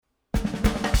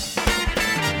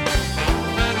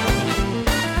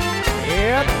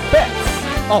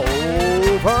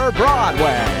Over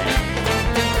Broadway.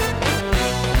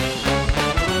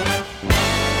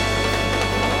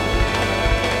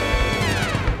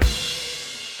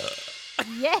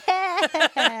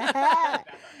 Yeah.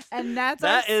 And that's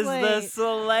That our is the slate.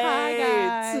 slate. Hi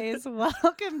guys,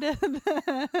 welcome to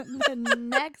the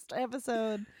next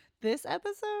episode. This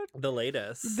episode, The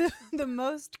latest. the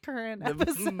most current The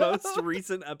episode, most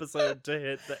recent episode to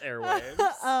hit the airwaves.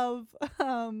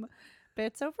 of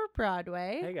Bits Over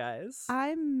Broadway. Hey guys.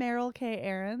 I'm Meryl K.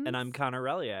 Aarons. And I'm Connor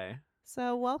Relier.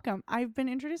 So welcome. I've been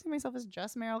introducing myself as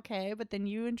just Meryl K, but then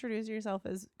you introduce yourself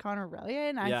as Connor Relier,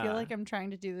 and I Yeah. feel like I'm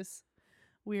trying to do this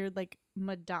weird like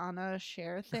Madonna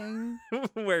Cher thing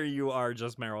Where you are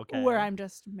just Meryl K. where I'm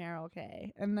just Meryl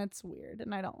K, and that's weird,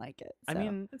 and I don't like it. I so.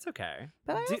 mean, it's okay.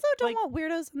 But I Do- also don't like- want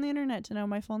weirdos on the internet to know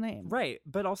my full name. Right,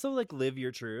 but also like live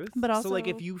your truth. But so like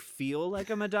if also- you feel like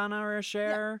a Madonna or a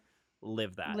Cher,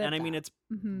 live that. Live and I mean, that. it's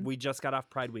Mhm. we just got off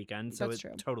Pride weekend, so That's it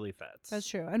true. totally fits. That's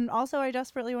true. And also, I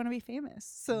desperately want to be famous.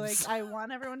 So, like, I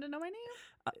want everyone to know my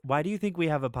name. Why do you think we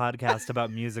have a podcast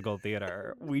about musical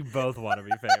theater? We both want to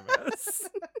be famous.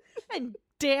 And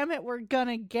damn it, we're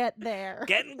gonna get there.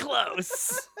 Getting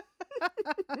close.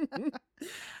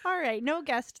 All right, no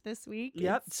guest this week.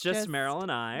 Yep, it's just Meryl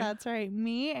and I. That's right.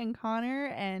 Me and Connor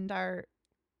and our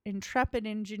intrepid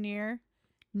engineer,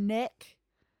 Nick.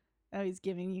 Oh, he's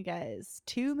giving you guys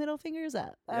 2 middle fingers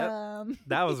up. Yep.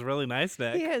 That was really nice, He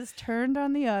Nick. has turned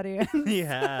on the audience. He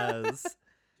has.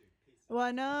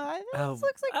 Well, no, I think Oh, this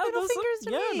looks like middle those fingers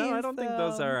look- to me. Yeah, no, I don't think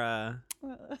those so- are.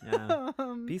 Yeah.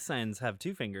 Um, Peace signs have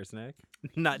 2 fingers, Nick.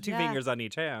 Not 2 Yeah. fingers on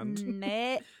each hand.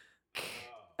 Nick.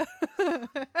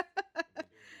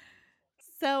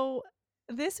 So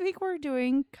this week we're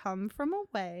doing Come From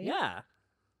Away, Yeah.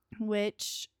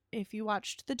 which if you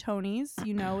watched the Tonys,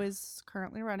 you know is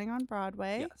currently running on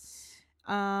Broadway. Yes.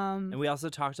 Um And we also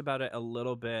talked about it a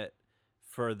little bit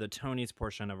for the Tonys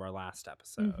portion of our last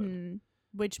episode. mhm,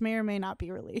 which may or may not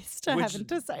be released. I Which- haven't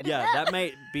decided. Yeah, yet. that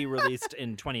might be released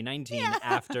in 2019 Yeah.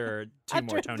 after 2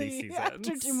 more Tony seasons.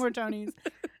 After 2 more Tonys.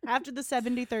 After the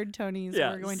 73rd Tonys,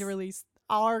 we're going to Yes. release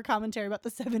our commentary about the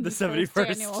 71st, 71st.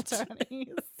 annual Tonys.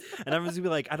 And everyone's gonna be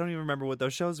like, I don't even remember what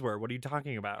those shows were. What are you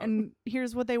talking about? And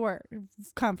here's what they were.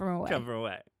 Come From Away. Come from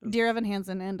away. Dear Evan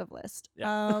Hansen, end of list.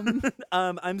 Yeah.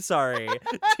 I'm sorry.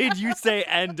 Did you say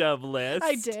end of list?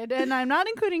 I did, and I'm not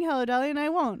including Hello Dolly, and I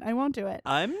won't do it.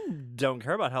 Don't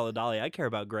care about Hello Dolly. I care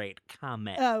about Great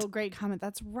Comet. Oh, great comment.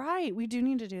 That's right. We do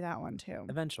need to do that one too.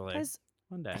 Eventually, Because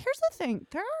one day. here's the thing: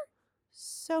 there are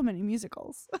so many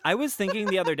musicals. I was thinking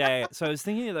the other day.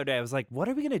 I was like, what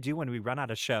are we gonna do when we run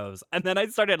out of shows? And then I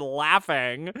started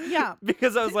laughing. Yeah.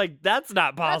 Because I was like, that's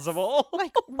not possible.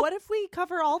 Like, what if we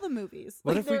cover all the movies?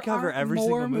 What Like, if we there cover aren't every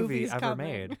more single movie movies ever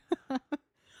coming. made?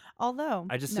 Although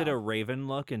I just no. did a Raven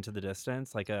look into the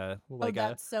distance, like Oh, a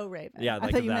that's so Raven. Yeah, I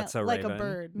like thought you That's meant So like a Raven.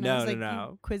 bird. And No, I was no, like, no.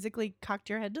 You quizzically cocked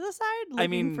your head to the side, looking I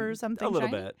mean, for something a little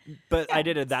shiny? bit, but I Yeah,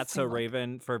 did a That's So same look.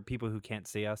 Raven for people who can't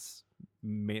see us.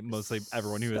 Mostly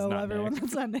everyone who is so not everyone Nick.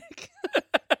 that's not Nick.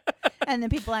 And the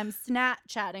people I'm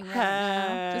Snapchatting right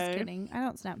now. Just Hey. kidding. I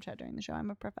don't Snapchat during the show.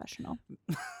 I'm a professional.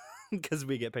 Because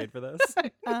we get paid for this.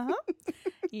 Uh-huh.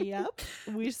 Yep.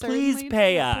 We Please certainly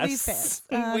pay do. us. Please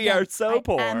pay us. We Again, are so I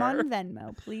poor. am on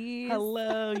Venmo, please.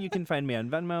 Hello, you can find me on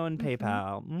Venmo and Mhm.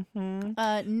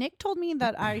 PayPal. Nick told me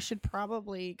that I should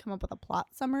probably come up with a plot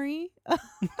summary at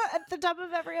the top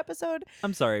of every episode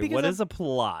I'm sorry, Because what of- is a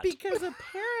plot? because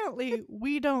apparently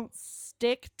we don't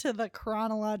stick to the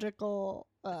chronological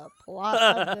plot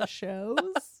of the shows.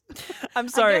 I'm I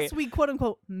sorry. guess we quote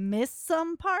unquote miss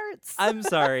some parts. I'm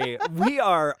sorry. We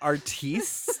are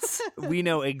artistes. We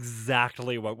know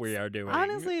exactly what we are doing.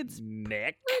 Honestly, it's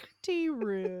Nick. pretty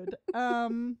rude.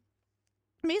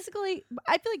 Basically,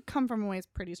 I feel like Come From Away is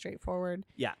pretty straightforward.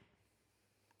 Yeah.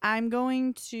 I'm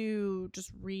going to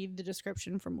just read the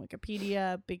description from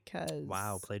Wikipedia because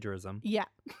Wow, plagiarism. yeah,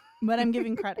 but I'm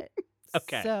giving credit.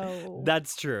 Okay. So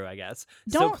That's true, I guess.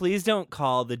 So Don't- please don't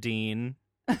call the dean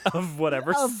of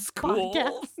whatever of school.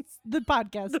 the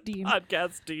podcast dean.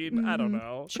 Podcast dean. I don't Mhm.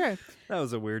 know. Sure. That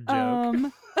was a weird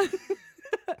joke.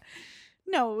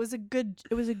 No, it was a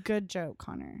good joke,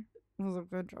 Connor. It was a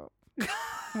good joke. Oh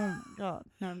my god.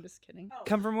 No, I'm just kidding.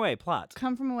 Come From Away plot.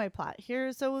 Come From Away plot.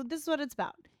 So this is what it's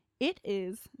about. It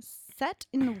is set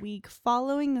in the week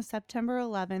following the September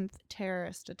 11th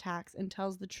terrorist attacks and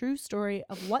tells the true story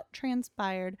of what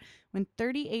transpired when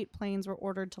 38 planes were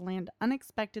ordered to land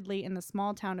unexpectedly in the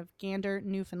small town of Gander,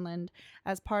 Newfoundland,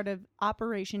 as part of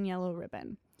Operation Yellow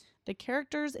Ribbon. The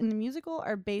characters in the musical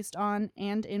are based on,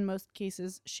 and in most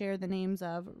cases share the names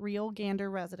of, real Gander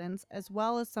residents, as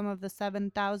well as some of the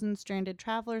 7,000 stranded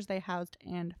travelers they housed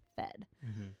and fed.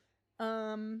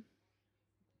 Mm-hmm.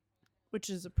 Which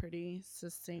is a pretty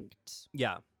succinct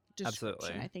Yeah, description,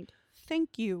 absolutely. I think.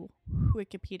 Thank you,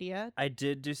 Wikipedia. I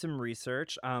did do some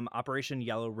research. Operation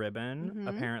Yellow Ribbon Mhm.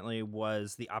 apparently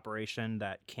was the operation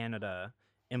that Canada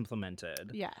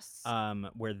implemented. Yes.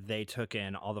 Where they took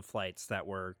in all the flights that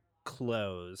were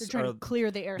closed. They're trying to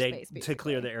clear the airspace, To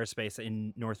clear the basically. airspace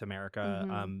in North America,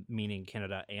 Mhm. meaning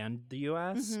Canada and the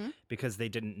U.S., Mhm. because they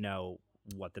didn't know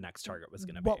what the next target was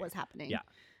going to be. What was happening.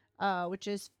 Yeah. Which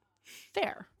is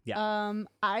fair. Yeah.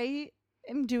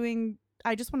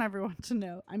 I just want everyone to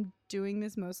know I'm doing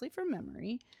this mostly from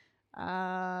memory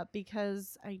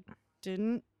because I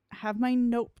didn't have my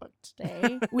notebook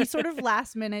today. We sort of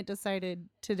last minute decided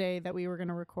today that we were going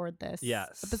to record this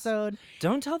episode.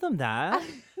 Don't tell them that.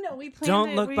 No, we planned Don't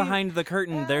it. look behind the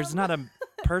curtain. There's not a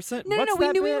person. No, What's we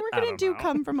that knew we bit? were I going to don't do know.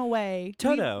 Come From Away.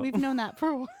 Toto. We've known that for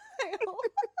a while.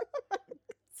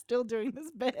 Still doing this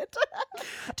bit.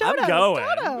 I'm going.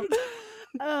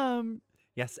 Toto.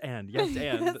 Yes, and. That's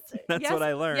yes, what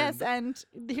I learned. Yes, and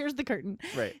here's the curtain.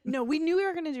 Right. No, we knew we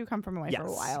were going to do Come From Away for a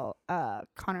Yes. while.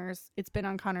 It's been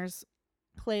on Connor's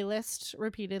playlist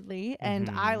repeatedly, and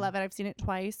I love it. I've seen it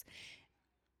twice.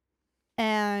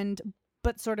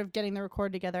 But sort of getting the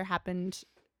record together happened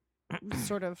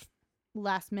sort of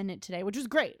last minute today, which was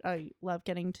great. I love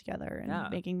getting together and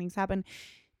making things happen.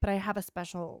 But I have a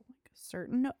special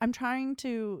I'm trying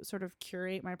to sort of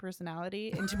curate my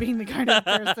personality into being the kind of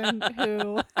person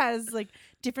who has like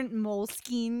different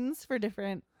Moleskines for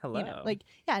different,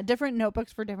 different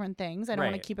notebooks for different things. I don't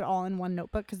want to keep it all in one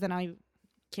notebook because then I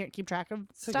can't keep track of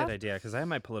It's stuff. a good idea because I have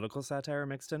my political satire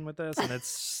mixed in with this, and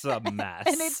it's a mess.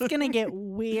 And it's gonna get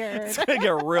weird. It's gonna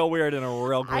get real weird in a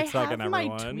real quick second. I have my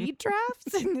tweet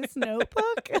drafts in this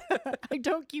notebook. I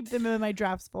don't keep them in my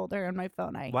drafts folder on my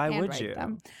phone. Why would you?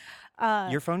 Them.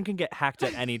 Your phone can get hacked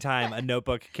at any time. A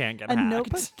notebook can't get hacked. A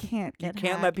notebook can't get You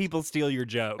can't hacked. let people steal your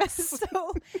jokes.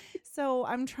 So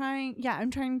I'm trying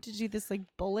to do this like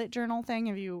bullet journal thing.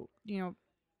 If you know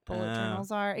bullet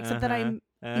journals are, except that I'm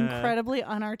incredibly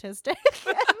unartistic.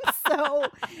 And so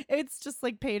it's just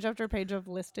like page after page of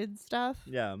listed stuff.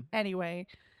 Yeah. Anyway,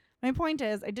 my point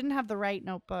is I didn't have the right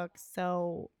notebook,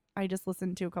 so I just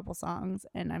listened to a couple songs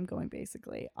and I'm going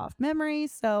basically off memory.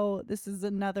 So this is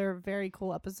another very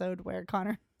cool episode where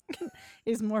Connor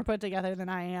is more put together than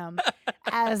I am,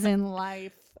 as in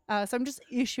life. So I'm just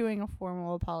issuing a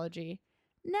formal apology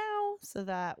now so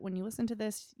that when you listen to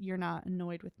this, you're not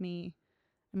annoyed with me.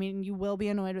 I mean, you will be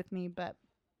annoyed with me, but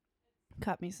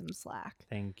cut me some slack.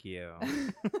 Thank you.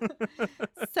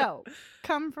 So,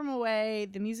 Come From Away,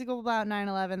 the musical about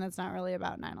 9/11 that's not really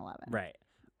about 9/11. Right.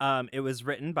 It was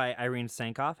written by Irene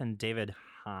Sankoff and David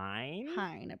Hine.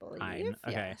 Hine, I believe. Hine,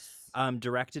 okay. Yes.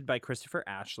 Directed by Christopher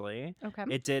Ashley. Okay.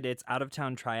 It did its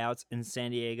out-of-town tryouts in San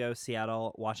Diego,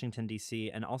 Seattle, Washington, D.C.,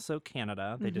 and also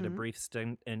Canada. They did a brief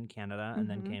stint in Canada and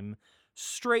then came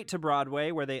straight to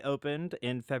Broadway, where they opened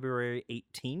in February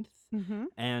 18th.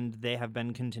 And they have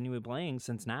been continually playing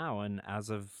since now. And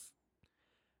as of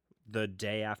the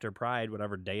day after Pride,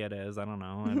 whatever day it is, I don't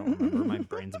know. I don't remember. My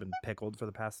brain's been pickled for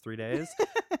the past 3 days.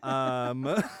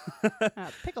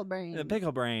 Pickle brains.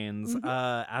 Pickle brains.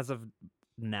 As of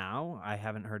now, I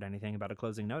haven't heard anything about a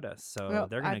closing notice. So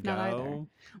they're going to go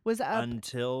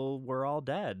until we're all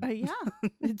dead. Yeah.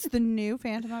 It's the new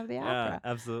Phantom of the Opera. Yeah,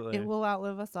 absolutely. It will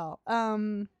outlive us all.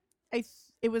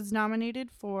 It was nominated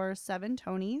for 7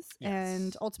 Tonys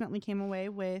and ultimately came away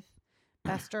with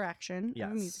Best Direction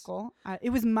of a musical. It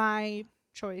was my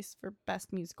choice for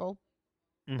Best Musical,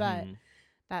 but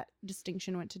that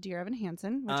distinction went to Dear Evan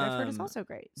Hansen, which I've heard is also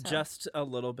great. So. Just a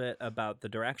little bit about the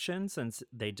direction, since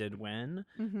they did win.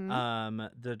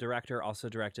 The director also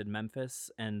directed Memphis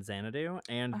and Xanadu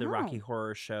and the Rocky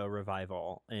Horror Show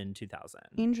Revival in 2000.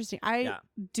 Interesting. I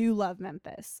do love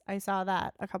Memphis. I saw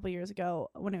that a couple years ago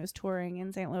when it was touring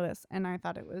in St. Louis, and I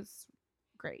thought it was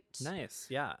great. Nice,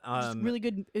 yeah. Really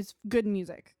good. It's good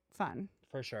music, fun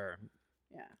for sure.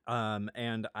 Yeah.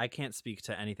 And I can't speak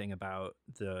to anything about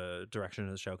the direction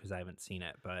of the show because I haven't seen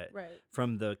it, but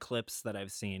from the clips that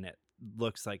I've seen, it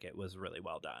looks like it was really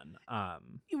well done.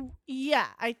 Yeah,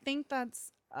 I think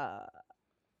that's.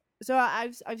 So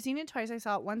I've seen it twice. I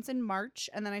saw it once in March,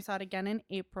 and then I saw it again in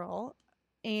April,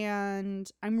 and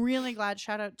I'm really glad.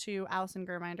 Shout out to Allison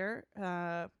Germinder.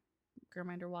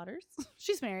 Germinder Waters.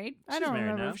 She's married. I don't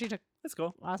remember if she took That's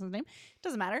cool. Austin's name.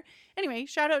 Doesn't matter. Anyway,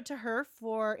 shout out to her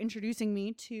for introducing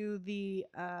me to the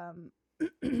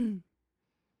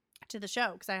to the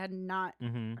show because I had not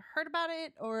heard about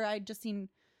it or I'd just seen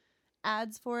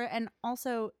ads for it, and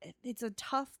also it's a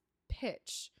tough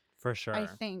pitch for sure. I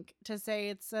think to say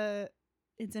it's a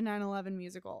 9/11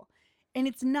 musical. And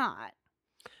it's not,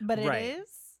 but it Right.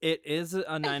 is. It is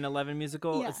a 9/11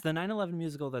 musical. Yeah. It's the 9/11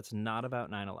 musical that's not about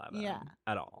 9/11 Yeah.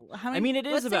 at all. How I many, mean, it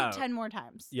is let's about... say it 10 more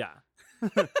times. Yeah.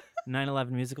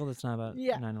 9/11 musical that's not about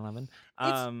Yeah. 9/11.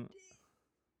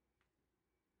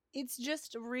 It's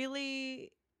just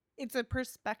really, it's a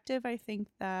perspective I think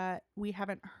that we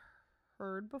haven't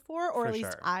heard before, or For at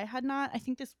least sure. I had not. I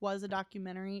think this was a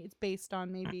documentary. It's based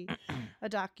on maybe a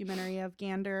documentary of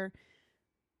Gander,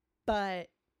 but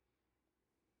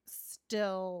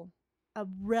still a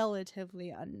relatively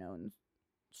unknown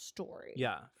story.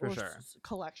 Yeah, for or sure.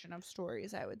 Collection of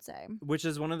stories, I would say. Which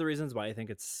is one of the reasons why I think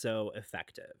it's so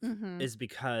effective, Mhm. is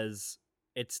because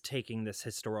it's taking this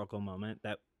historical moment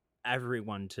that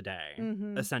everyone today,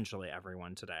 Mhm. essentially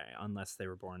everyone today, unless they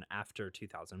were born after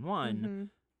 2001, Mhm.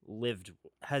 lived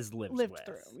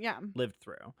through. Yeah. lived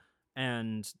through.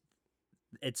 And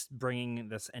it's bringing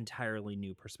this entirely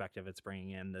new perspective. It's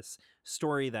bringing in this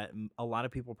story that a lot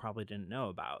of people probably didn't know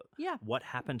about. Yeah. What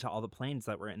happened to all the planes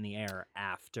that were in the air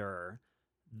after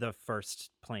the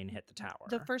first plane hit the tower?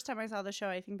 The first time I saw the show,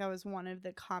 I think that was one of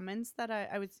the comments that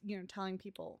I was, telling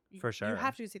people. For sure. You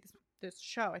have to see this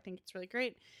show. I think it's really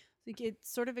great. Like, it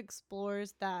sort of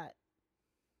explores that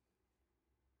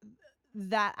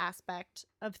aspect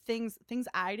of things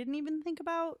I didn't even think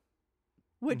about,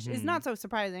 which is not so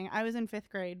surprising. I was in 5th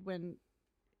grade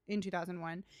in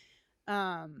 2001.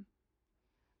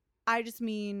 I just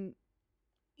mean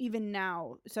even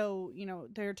now. So,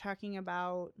 they're talking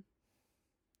about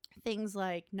things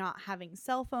like not having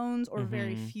cell phones, or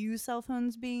very few cell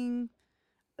phones being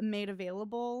made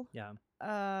available. Yeah.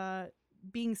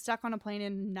 Being stuck on a plane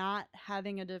and not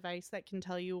having a device that can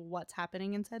tell you what's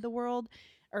happening inside the world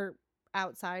or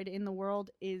outside in the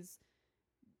world is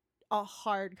a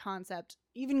hard concept.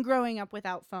 Even growing up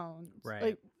without phones, Right.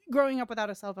 like growing up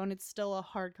without a cell phone, it's still a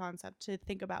hard concept to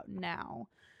think about now.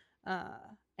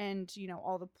 And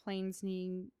all the planes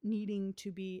needing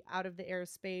to be out of the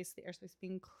airspace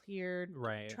being cleared,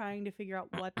 Right. trying to figure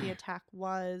out what the attack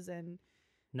was, and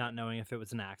not knowing if it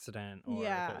was an accident or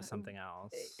if it was something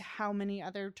else. How many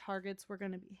other targets were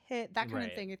going to be hit, that kind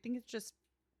of thing. I think it's just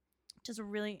does a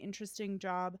really interesting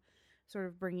job sort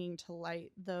of bringing to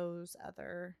light those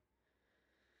other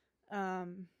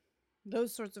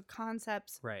those sorts of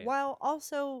concepts, right, while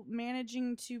also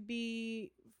managing to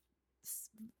be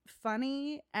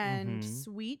funny and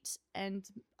sweet and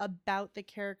about the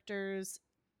characters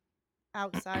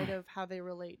outside of how they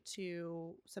relate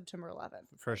to September 11th.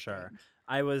 For sure.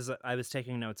 I was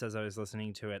taking notes as I was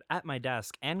listening to it at my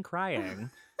desk and crying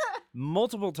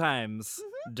multiple times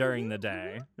during the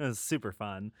day. It was super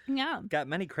fun. Yeah. Got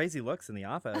many crazy looks in the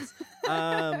office.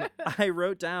 I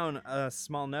wrote down a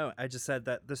small note. I just said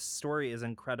that this story is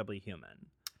incredibly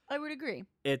human. I would agree.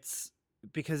 It's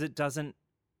because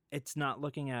it's not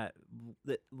looking at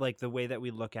like the way that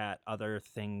we look at other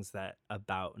things that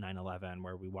about 9/11,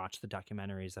 where we watch the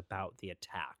documentaries about the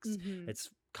attacks. It's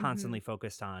constantly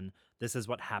focused on, this is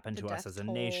what happened to us as a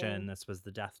nation. This was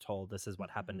the death toll. This is what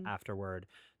happened afterward.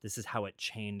 This is how it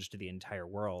changed the entire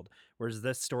world. Whereas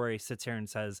this story sits here and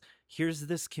says, here's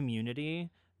this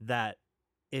community that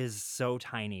is so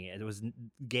tiny. It was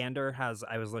Gander has,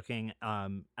 I was looking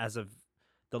as of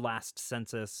the last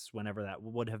census, whenever that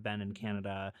would have been in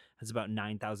Canada, has about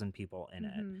 9,000 people in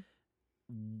it.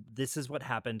 This is what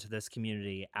happened to this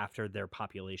community after their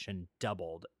population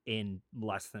doubled in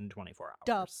less than 24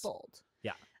 hours. Doubled.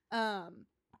 Yeah.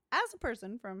 As a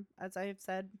person from, as I've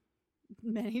said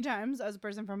many times, as a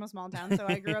person from a small town, so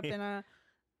I grew up in a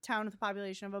town with a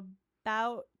population of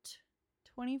about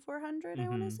 2,400, I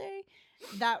want to say.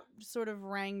 That sort of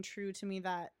rang true to me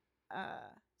that,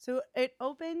 so it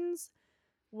opens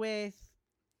with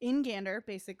in Gander,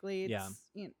 basically. It's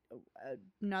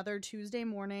another Tuesday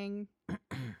morning.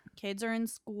 Kids are in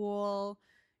school.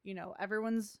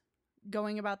 Everyone's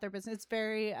going about their business. It's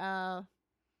very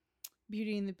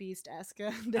Beauty and the Beast-esque.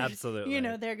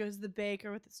 Absolutely. There goes the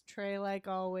baker with his tray, like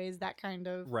always. That kind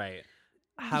of right.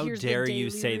 How dare you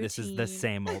say routine. This is the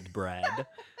same old bread?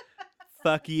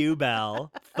 Fuck you,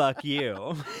 Belle. Fuck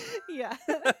you. Yeah.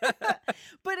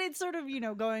 But it's sort of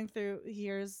going through.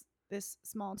 Here's this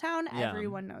small town. Yeah.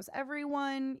 Everyone knows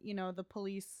everyone. The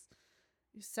police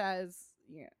says,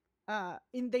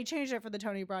 they changed it for the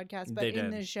Tony broadcast, but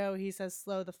in the show he says,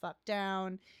 slow the fuck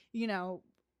down.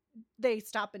 They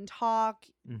stop and talk.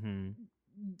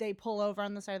 They pull over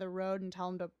on the side of the road and tell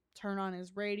him to turn on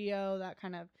his radio. That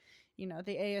kind of,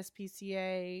 the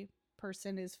ASPCA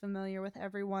person is familiar with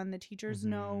everyone. The teachers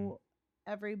know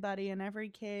everybody and every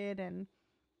kid. And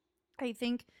I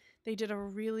think they did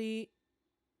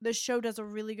the show does a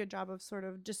really good job of sort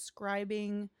of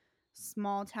describing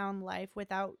small town life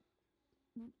without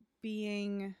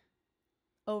being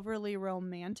overly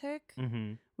romantic,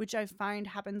 Mm-hmm. which I find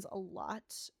happens a lot.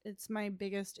 It's my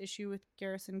biggest issue with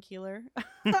Garrison Keillor.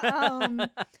 um,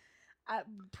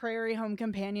 Prairie Home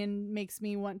Companion makes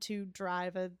me want to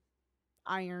drive a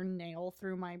iron nail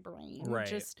through my brain. Right.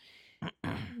 Just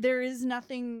there is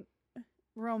nothing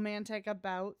romantic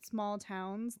about small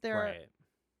towns. There are Right.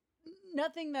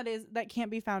 nothing that can't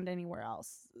be found anywhere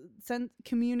else.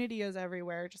 Community is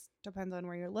everywhere. Just depends on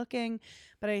where you're looking.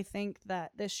 But I think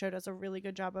that this show does a really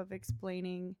good job of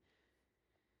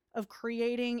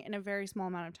creating in a very small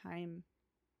amount of time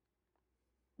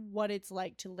what it's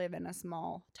like to live in a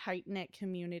small, tight-knit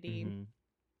community Mm-hmm.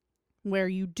 where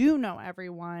you do know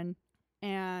everyone,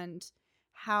 and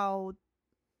how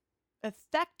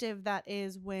effective that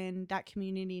is when that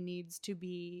community needs to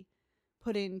be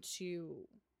put to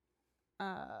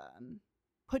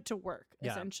work,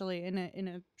 Yeah. essentially in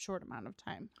a short amount of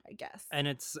time, I guess. And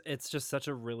it's just such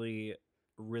a really,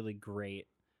 really great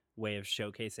way of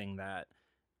showcasing that.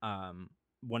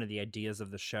 One of the ideas of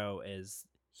the show is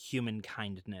human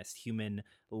kindness, human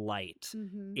light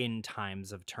Mm-hmm. in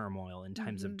times of turmoil, in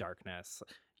times of Mhm. darkness.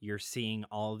 You're seeing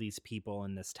all these people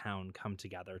in this town come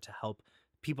together to help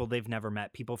people they've never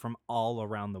met, people from all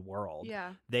around the world.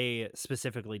 Yeah. They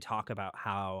specifically talk about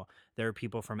how there are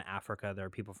people from Africa, there are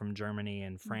people from Germany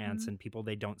and France, Mhm. and people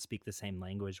they don't speak the same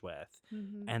language with.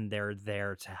 Mm-hmm. And they're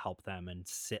there to help them and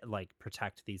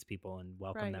protect these people and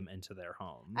welcome Right. them into their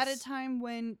homes. At a time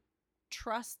when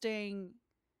trusting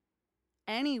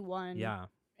anyone, Yeah.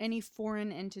 any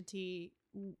foreign entity,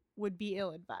 would be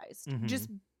ill-advised. Mhm. Just,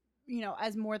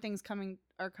 as more things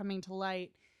are coming to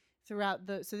light throughout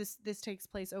so this takes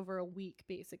place over a week,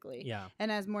 basically. Yeah.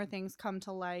 And as more things come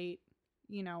to light,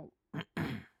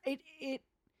 it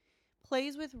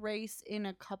plays with race in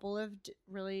a couple of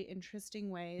really interesting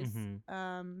ways.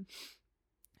 Mhm.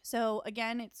 So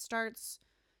again, it starts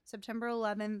September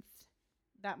 11th.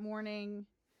 That morning,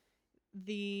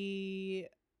 the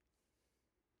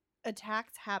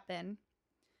attacks happen,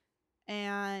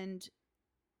 and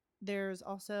there's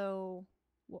also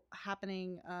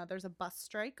happening. There's a bus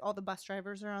strike. All the bus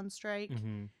drivers are on strike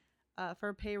Mhm. for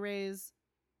a pay raise,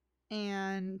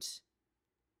 and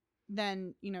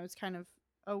then it's kind of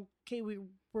okay.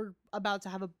 We're about to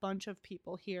have a bunch of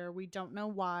people here. We don't know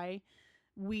why.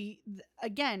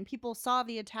 Again, people saw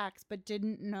the attacks but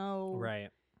didn't know. Right.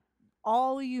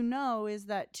 All you know is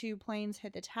that 2 planes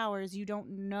hit the towers. You don't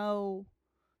know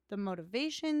the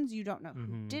motivations. You don't know who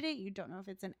Mhm. did it. You don't know if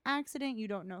it's an accident. You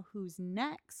don't know who's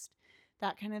next.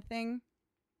 That kind of thing.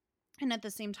 And at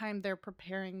the same time, they're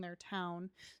preparing their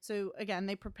town. So again,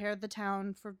 they prepared the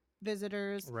town for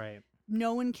visitors. Right.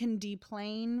 No one can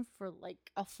deplane for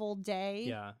like a full day.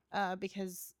 Yeah.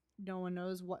 Because no one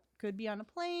knows what could be on a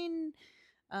plane.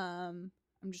 I'm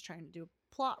just trying to do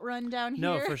a plot rundown here.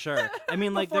 No, for sure. I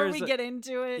mean, like, before there's we get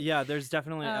into it. Yeah, there's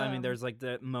definitely. I mean, Um, there's like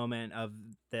the moment of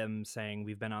them saying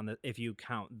we've been on the. If you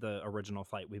count the original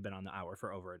flight, we've been on the hour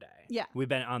for over a day. Yeah. We've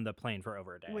been on the plane for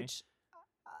over a day. Which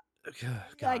God,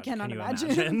 I cannot can you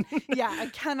imagine. Yeah, I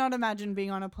cannot imagine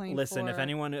being on a plane. Listen, if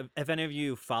any of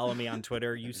you follow me on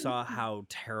Twitter, you saw how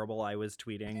terrible I was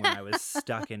tweeting when I was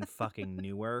stuck in fucking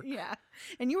Newark. Yeah,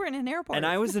 and you were in an airport. And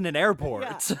I was in an airport.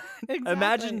 Yeah, exactly.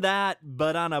 Imagine that,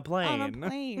 but on a plane. On a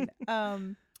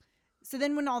plane. So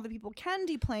then when all the people can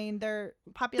deplane, their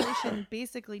population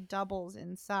basically doubles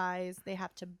in size. They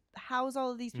have to house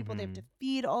all of these people. They have to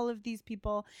feed all of these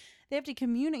people. They have to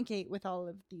communicate with all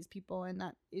of these people, and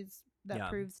that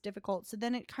proves difficult. So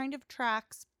then it kind of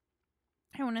tracks,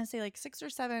 I want to say like 6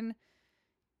 or 7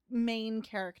 main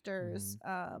characters,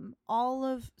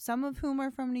 some of whom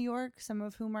are from New York, some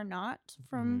of whom are not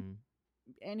from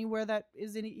anywhere that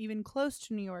isn't even close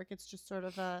to New York. It's just sort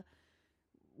of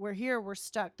we're here, we're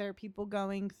stuck. There are people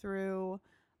going through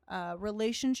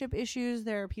relationship issues.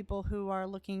 There are people who are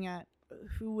looking at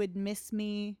who would miss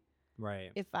me,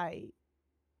 right, if I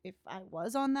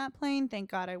was on that plane. Thank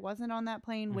God I wasn't on that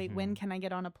plane. Wait, when can I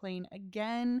get on a plane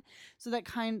again? So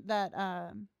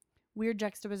that weird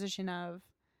juxtaposition of,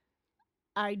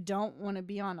 I don't want to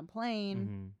be on a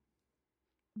plane.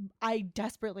 I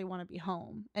desperately want to be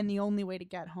home, and the only way to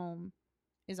get home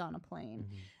is on a plane.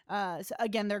 So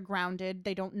again, they're grounded.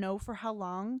 They don't know for how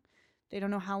long. They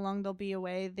don't know how long they'll be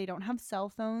away. They don't have cell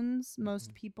phones,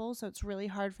 most people, so it's really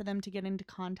hard for them to get into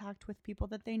contact with people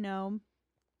that they know.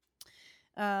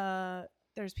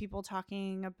 There's people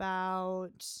talking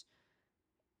about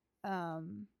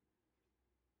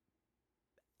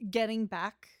getting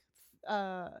back,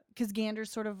 because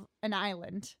Gander's sort of an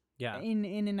island, in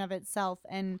and of itself,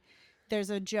 and there's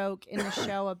a joke in the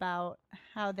show about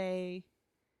how they,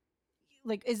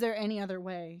 like, is there any other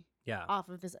way Yeah. off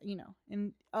of this,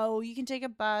 and you can take a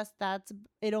bus.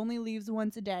 It only leaves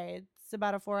once a day. It's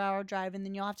about a 4-hour drive, and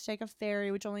then you'll have to take a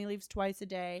ferry, which only leaves twice a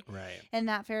day. Right. And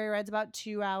that ferry ride's about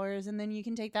 2 hours, and then you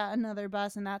can take that another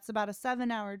bus, and that's about a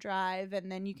 7-hour drive,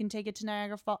 and then you can take it to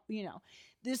Niagara Falls.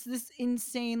 This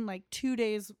insane 2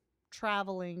 days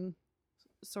traveling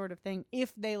sort of thing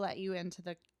if they let you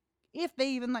if they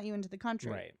even let you into the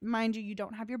country. Right. Mind you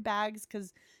don't have your bags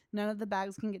because none of the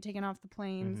bags can get taken off the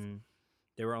planes. Mm-hmm.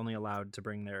 They were only allowed to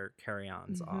bring their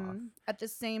carry-ons off. At the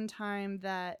same time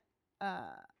that,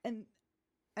 and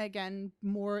again,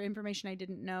 more information I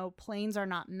didn't know, planes are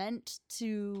not meant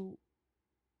to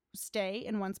stay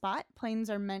in one spot. Planes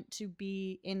are meant to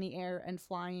be in the air and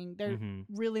flying. They're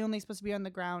really only supposed to be on the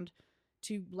ground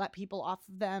to let people off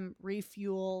of them,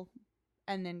 refuel,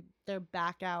 and then they're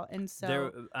back out. And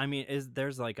so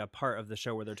there's a part of the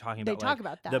show where they're talking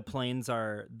about that the planes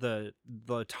are the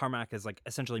tarmac is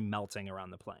essentially melting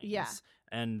around the planes. Yeah.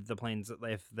 And the planes,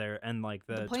 if they're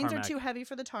the planes tarmac, are too heavy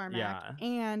for the tarmac. Yeah.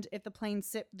 And if the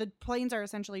planes are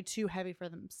essentially too heavy for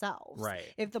themselves.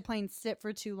 Right. If the planes sit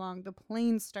for too long, the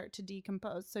planes start to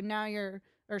decompose. So now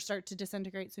start to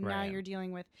disintegrate. So now you're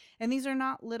dealing with, and these are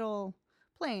not little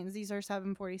planes. These are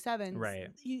 747s. Right.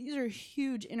 These are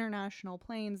huge international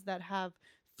planes that have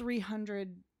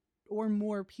 300 or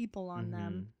more people on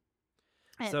them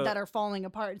that are falling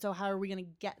apart. So how are we going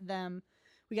to get them?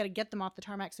 We got to get them off the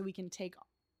tarmac so we can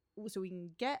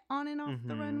get on and off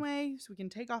the runway, so we can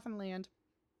take off and land.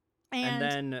 And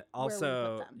then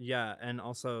also,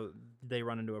 they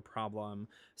run into a problem.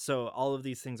 So all of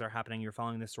these things are happening. You're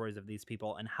following the stories of these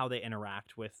people and how they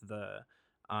interact with the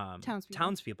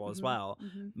townspeople as well.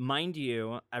 Mind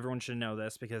you, everyone should know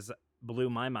this because it blew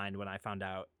my mind when I found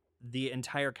out the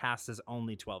entire cast is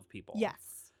only 12 people.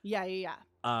 Yes. Yeah.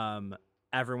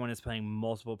 Everyone is playing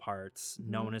multiple parts.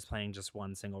 No one is playing just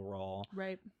one single role.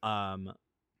 Right. And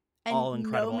all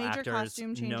incredible no major actors.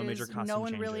 Costume changes. No major costume No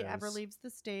one changes. really ever leaves the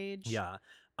stage. Yeah.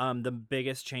 The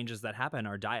biggest changes that happen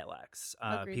are dialects.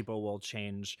 Agreed. People will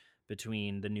change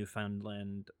between the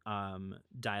Newfoundland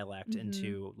dialect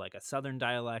into a southern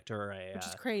dialect or which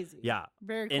is crazy. Yeah.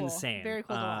 Very cool. Insane. Very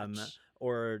cool to watch.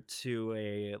 Or to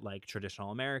a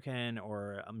traditional American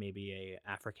or maybe a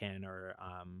African or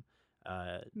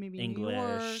maybe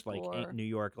English, New York, New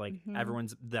York,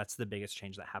 everyone's, that's the biggest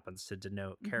change that happens to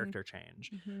denote character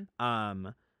change.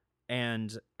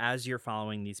 And as you're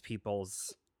following these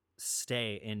people's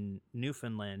stay in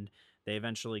Newfoundland, they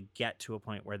eventually get to a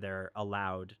point where they're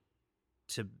allowed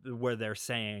to, where they're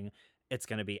saying it's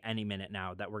going to be any minute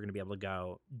now that we're going to be able to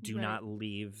go. Do not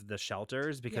leave the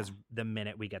shelters because the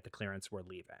minute we get the clearance, we're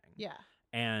leaving. Yeah.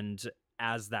 And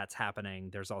as that's happening,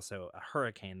 there's also a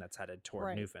hurricane that's headed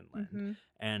toward Newfoundland,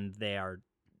 and they are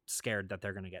scared that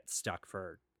they're going to get stuck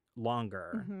for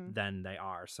longer than they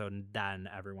are. So then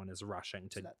everyone is rushing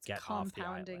to get off the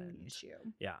island. Compounding issue.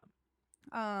 Yeah.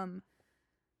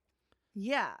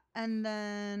 Yeah, and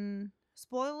then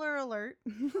spoiler alert,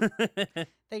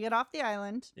 they get off the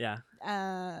island. Yeah.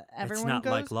 Everyone not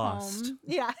goes like Lost. home.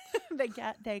 Yeah,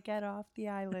 they get off the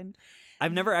island.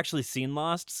 I've never actually seen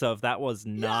Lost, so if that was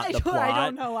not the plot, I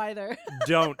don't know either.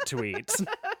 Don't tweet.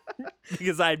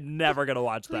 Because I'm never gonna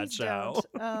watch Please that show.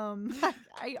 Don't.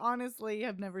 I honestly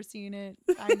have never seen it.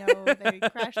 I know they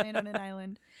crash land on an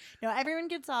island. No, everyone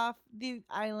gets off the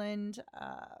island.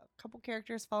 A couple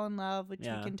characters fall in love, which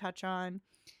we can touch on,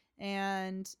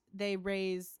 and they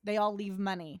all leave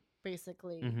money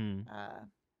basically.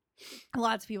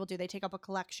 Lots of people do. They take up a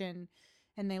collection,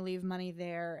 and they leave money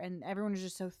there, and everyone is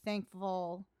just so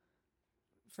thankful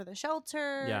for the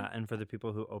shelter. Yeah, and for the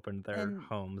people who opened their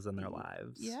homes and their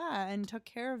lives. Yeah, and took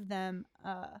care of them.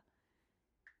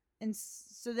 And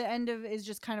so the end of is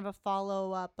just kind of a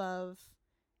follow-up of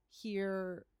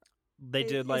here. They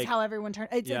did is how everyone turned.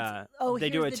 They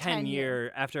do a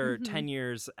 10-year after 10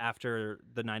 years after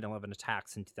the 9/11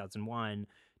 attacks in 2001.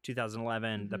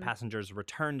 2011, the passengers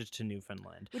returned to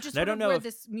Newfoundland, which is where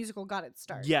this musical got its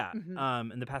start. Yeah,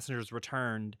 and the passengers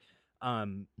returned,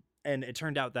 and it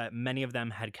turned out that many of them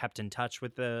had kept in touch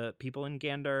with the people in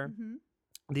Gander.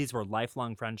 These were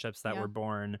lifelong friendships that were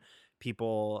born.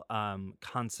 People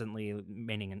constantly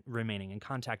remaining in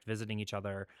contact, visiting each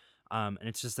other, and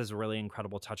it's just this really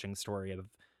incredible, touching story of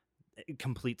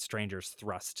complete strangers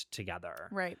thrust together,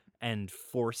 right, and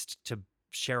forced to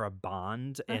share a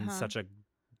bond in such a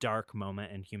dark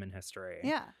moment in human history.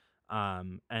 Yeah.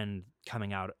 And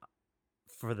coming out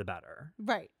for the better.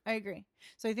 Right. I agree.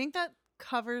 So I think that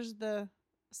covers the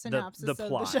synopsis the of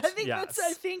plot. the show.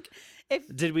 I think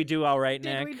did we do all right,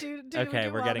 Nick? Okay,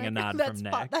 we're getting a nod from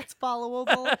Nick. That's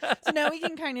followable. So now we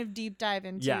can kind of deep dive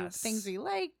into things we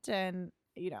liked and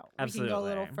we can go a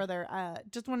little Absolutely. further.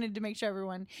 Just wanted to make sure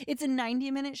everyone. It's a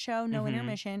 90-minute show, no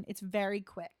intermission. It's very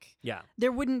quick. Yeah.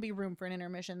 There wouldn't be room for an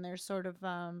intermission. There's sort of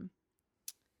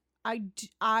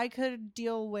I could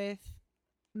deal with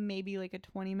maybe like a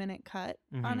 20-minute cut,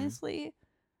 honestly,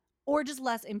 or just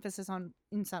less emphasis on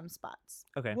in some spots.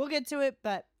 Okay. We'll get to it,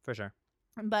 but For sure.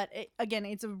 again,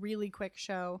 it's a really quick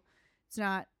show. It's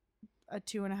not a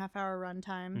 2.5-hour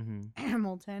runtime.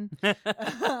 Hamilton.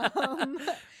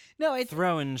 No, it's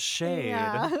throwing shade.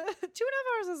 Yeah. 2.5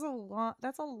 hours is a long.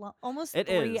 That's a long. Almost It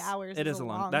 3 is. hours. It is a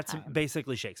long. That's time.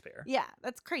 basically Shakespeare. Yeah,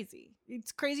 that's crazy.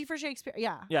 It's crazy for Shakespeare.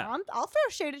 Yeah. Yeah. I'll throw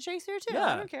shade at Shakespeare too.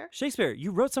 I don't care. Shakespeare,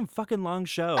 you wrote some fucking long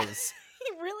shows.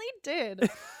 He really did.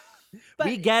 But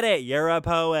we get it. You're a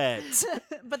poet.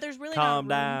 but there's really Calm not room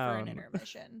down. for an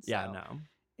intermission. So Yeah, no.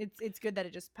 It's good that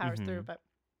it just powers through. But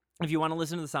If you want to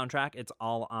listen to the soundtrack, it's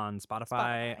all on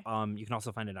Spotify. You can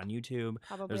also find it on YouTube.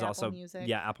 probably There's Apple also Music.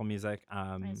 yeah, Apple Music.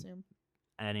 I assume.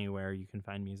 Anywhere you can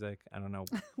find music. I don't know.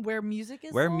 Where music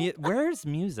is. Where's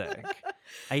music?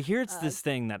 I hear it's Uh, this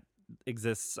thing that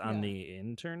exists on yeah. the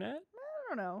internet.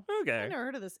 I don't know. Okay. I never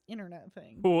heard of this internet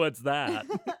thing. What's that?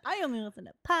 I only listen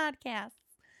to podcasts.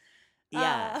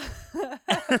 Yeah.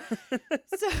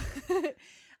 So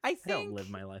I I don't think live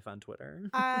my life on Twitter.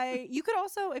 you could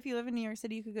also, if you live in New York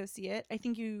City, you could go see it. I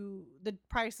think the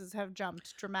prices have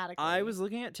jumped dramatically. I was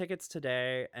looking at tickets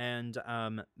today, and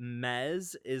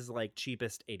Mez is like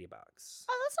cheapest $80. Oh,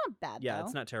 that's not bad. Yeah, though.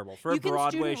 it's not terrible for you a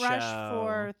Broadway can student show.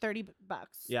 rush for $30,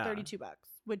 Yeah. $32,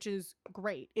 which is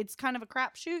great. It's kind of a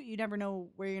crapshoot. You never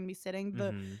know where you're gonna be sitting.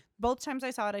 Mhm. Both times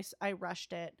I saw it, I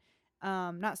rushed it.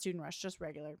 Not student rush, just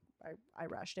regular. I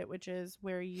rushed it, which is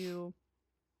where you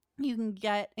can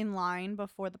get in line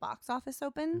before the box office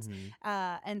opens. Mhm.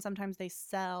 And sometimes they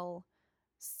sell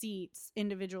seats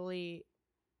individually,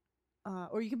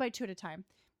 or you can buy 2 at a time.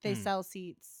 They sell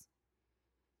seats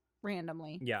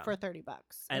randomly for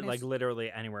 $30, And like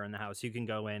literally anywhere in the house, you can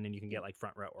go in and you can get like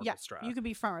front row orchestra. Yeah, you could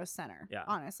be front row center. Yeah.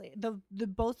 Honestly, the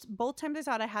both times I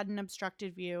saw it, I had an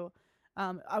obstructed view.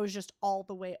 I was just all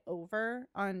the way over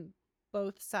on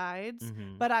both sides,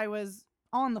 Mhm. but I was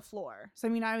on the floor. So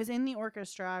I mean, I was in the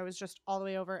orchestra. I was just all the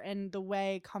way over, and the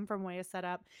way Come From Way is set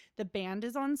up, the band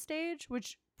is on stage,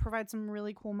 which provides some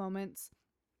really cool moments.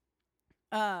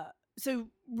 So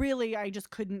really, I just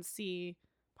couldn't see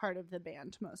part of the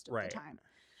band most of the time.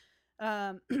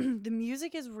 The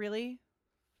music is really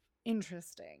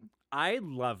interesting. I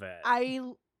love it.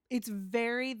 It's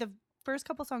very, the first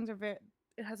couple songs are very,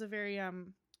 it has a very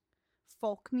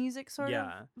folk music sort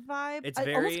of vibe. It's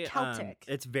Almost very Celtic.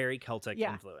 It's very Celtic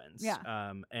Yeah. influence.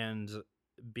 Yeah. And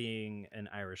being an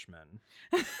Irishman,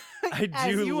 I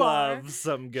As do you love are.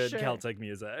 some good Sure. Celtic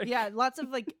music. Yeah, lots of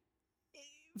like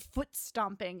foot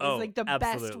stomping is Oh, like the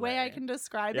best way I absolutely. can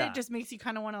describe Yeah. it. Just makes you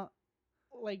kind of want to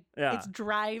like Yeah. it's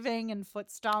driving and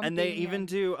foot stomping. And they even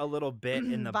do a little bit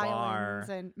in the bar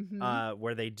violins and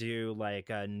where they do like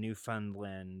a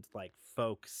Newfoundland like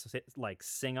folk like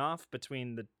sing off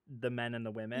between the men and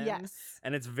the women. yes.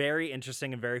 And it's very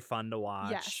interesting and very fun to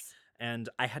watch. Yes. And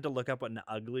I had to look up what an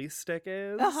ugly stick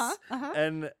is. Uh-huh.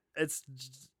 And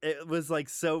it was like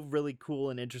so really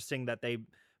cool and interesting that they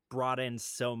brought in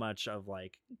so much of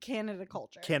like Canada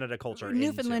culture. into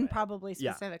Newfoundland it. probably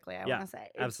Yeah. specifically, I Yeah, want to say.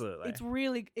 absolutely. It's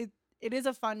really it is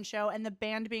a fun show, and the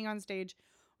band being on stage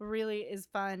really is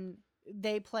fun.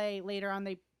 They play later on,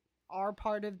 they are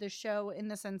part of the show in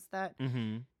the sense that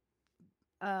Mm-hmm.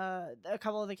 a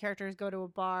couple of the characters go to a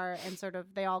bar and sort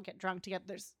of they all get drunk together.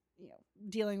 There's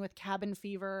dealing with cabin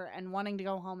fever and wanting to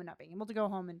go home and not being able to go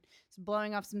home, and it's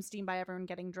blowing off some steam by everyone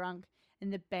getting drunk,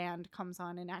 and the band comes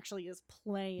on and actually is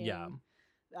playing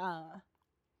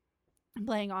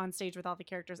playing on stage with all the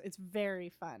characters. It's very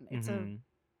fun. It's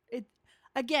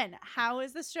again, how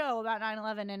is this show about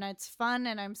 9/11 and it's fun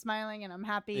and I'm smiling and I'm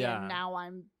happy and now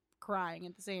I'm crying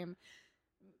at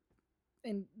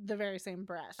in the very same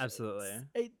breath.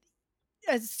 Absolutely.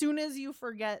 As soon as you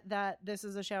forget that this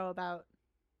is a show about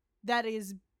that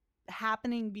is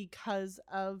happening because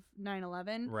of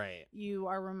 9/11, Right. you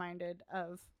are reminded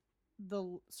of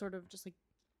the sort of just like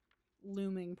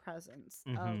looming presence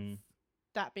of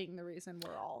that being the reason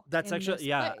we're all That's in actually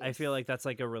this I place. feel like that's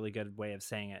like a really good way of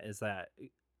saying it, is that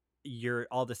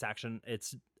all this action,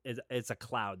 it's a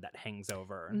cloud that hangs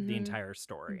over the entire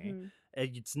story.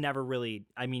 It's never really,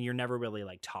 I mean, you're never really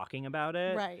like talking about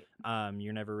it. Right.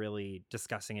 You're never really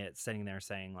discussing it, sitting there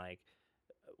saying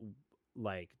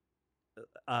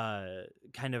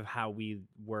kind of how we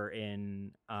were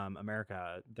in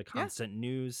America, the constant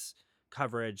news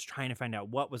coverage, trying to find out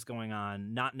what was going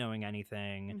on, not knowing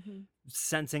anything,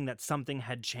 sensing that something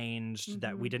had changed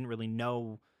that we didn't really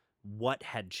know what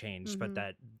had changed, but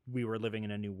that we were living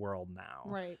in a new world now.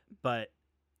 Right. But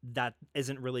that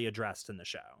isn't really addressed in the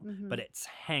show, Mm-hmm. but it's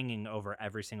hanging over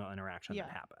every single interaction that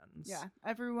happens. Yeah.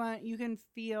 Everyone, you can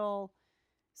feel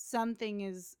something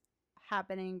is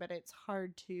happening, but it's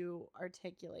hard to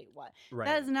articulate what. Right.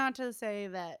 That is not to say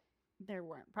that there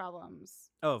weren't problems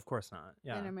Oh, of course not.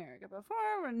 Yeah. in America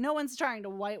before. No one's trying to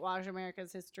whitewash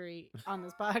America's history on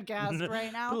this podcast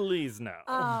right now. Please no.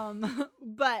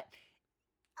 But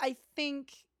I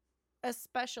think,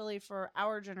 especially for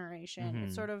our generation,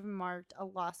 it sort of marked a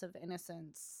loss of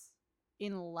innocence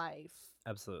in life.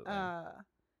 Absolutely.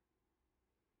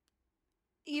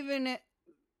 Even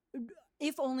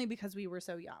if only because we were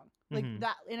so young. Like,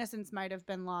 that innocence might have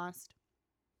been lost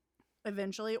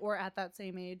eventually or at that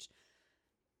same age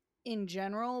in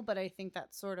general, but I think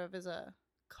that sort of is a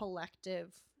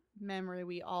collective memory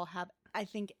we all have. I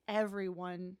think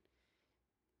everyone,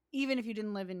 even if you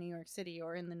didn't live in New York City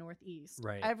or in the Northeast,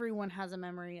 right, everyone has a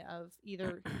memory of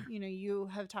either, you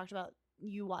have talked about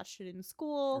you watched it in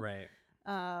school. Right.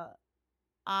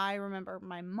 I remember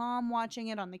my mom watching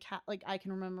it on the like, I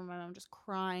can remember my mom just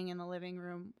crying in the living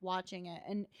room watching it.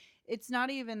 And it's not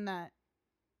even that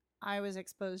I was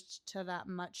exposed to that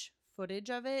much footage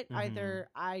of it. Either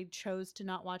I chose to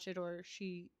not watch it, or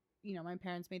she, my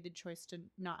parents made the choice to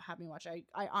not have me watch it.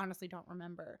 I honestly don't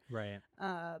remember. Right.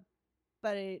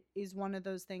 But it is one of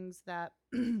those things that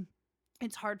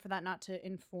it's hard for that not to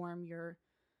inform your.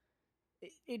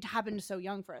 It happened so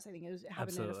young for us. I think it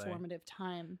happened at a formative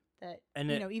time that,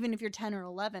 even if you're 10 or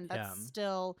 11, that's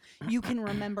still, you can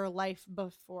remember life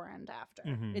before and after.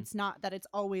 It's not that it's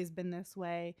always been this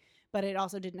way, but it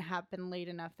also didn't happen late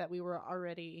enough that we were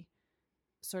already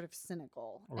sort of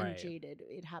cynical and jaded.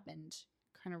 It happened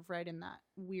kind of right in that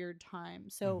weird time.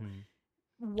 So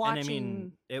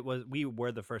watching. And we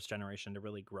were the first generation to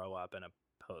really grow up in a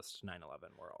post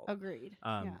 9/11 world. Agreed.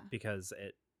 Because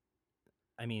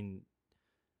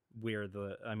we're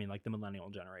the millennial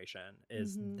generation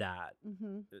is that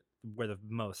we're the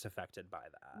most affected by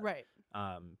that, right?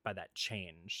 By that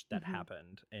change that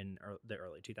happened in the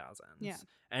early 2000s. Yeah.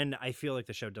 And I feel like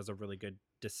the show does a really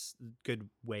good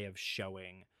way of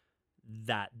showing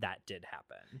that did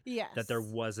happen. Yes. That there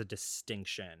was a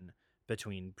distinction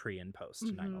between pre and post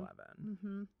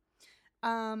 9/11.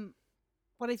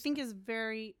 What I think is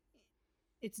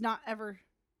it's not ever.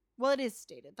 Well, it is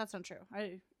stated. That's not true.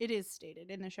 It is stated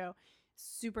in the show.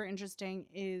 Super interesting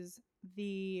is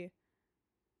the.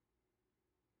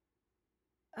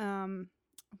 I'm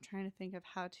trying to think of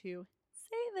how to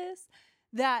say this.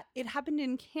 That it happened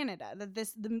in Canada. That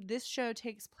this show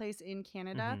takes place in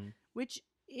Canada, which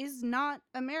is not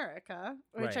America,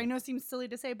 which I know seems silly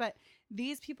to say, but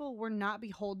these people were not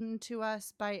beholden to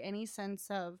us by any sense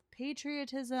of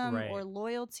patriotism or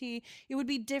loyalty. It would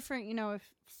be different, if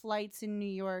flights in New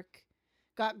York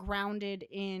got grounded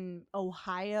in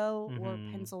Ohio or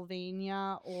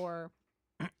Pennsylvania or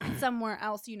somewhere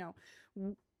else,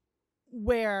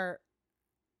 where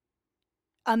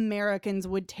Americans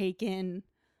would take in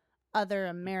other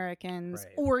Americans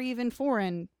or even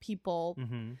foreign people.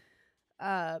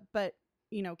 But,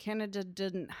 Canada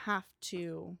didn't have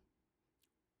to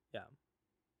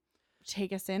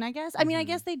take us in, I guess. I mean, I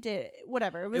guess they did.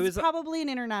 Whatever. It was probably an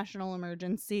international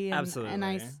emergency. And, absolutely.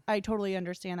 And I totally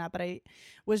understand that. But I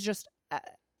was just,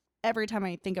 every time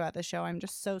I think about the show, I'm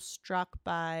just so struck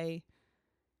by,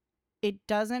 it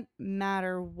doesn't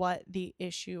matter what the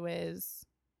issue is.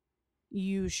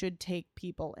 You should take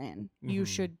people in. You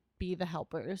should be the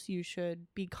helpers. You should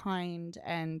be kind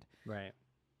and... Right.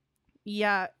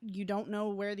 Yeah, you don't know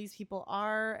where these people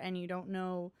are, and you don't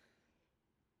know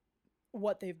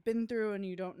what they've been through, and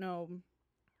you don't know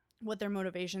what their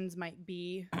motivations might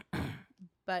be,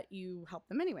 but you help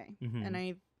them anyway.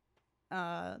 And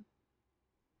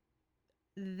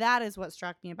that is what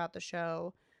struck me about the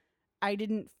show. I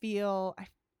feel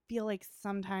like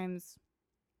sometimes,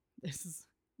 this is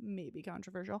maybe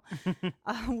controversial,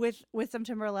 with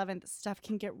September 11th, stuff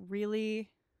can get really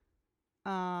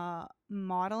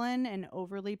maudlin and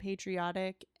overly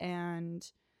patriotic,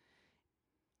 and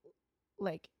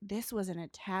like, this was an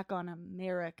attack on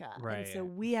America, and so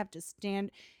we have to stand,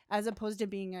 as opposed to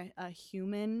being a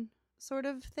human sort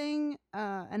of thing.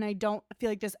 And I don't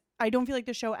feel like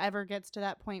the show ever gets to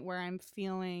that point where I'm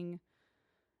feeling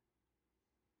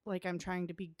like I'm trying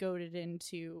to be goaded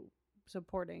into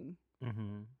supporting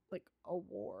like a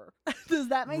war. Does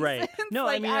that make sense? No,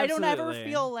 like, I mean, I don't ever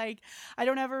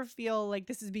feel like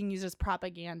this is being used as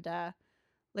propaganda.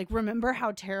 Like, remember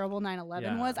how terrible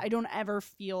 9/11 was? I don't ever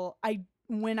feel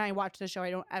when I watch the show, I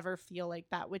don't ever feel like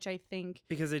that, which I think,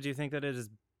 because I do think that it is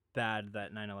bad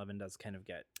that 9/11 does kind of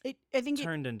get I think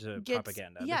turned into gets,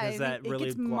 propaganda, yeah, because that really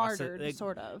gets martyred,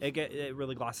 sort of. it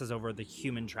really glosses over the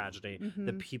human tragedy,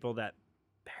 the people that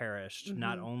perished,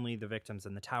 not only the victims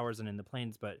in the towers and in the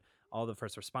planes, but all the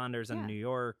first responders in New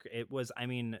York. It was, I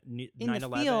mean, in 9/11,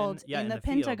 the field, yeah, in the field.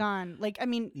 Pentagon. Like, I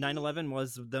mean, 9/11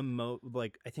 was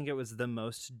I think it was the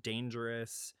most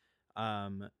dangerous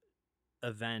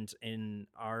event in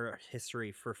our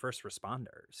history for first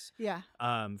responders. Yeah.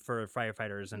 For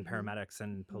firefighters and paramedics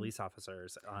and police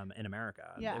officers in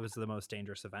America. Yeah. It was the most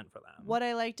dangerous event for them. What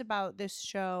I liked about this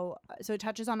show, so it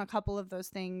touches on a couple of those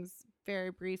things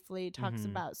very briefly, talks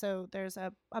about, so there's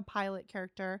a pilot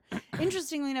character.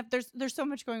 Interestingly enough, there's so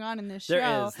much going on in this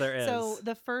show. There is. So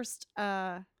the first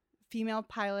female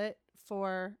pilot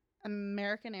for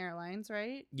American Airlines,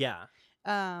 right? Yeah.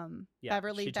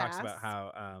 Beverly she Bass. talks about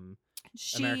how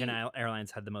American Airlines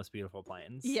had the most beautiful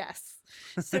planes. Yes.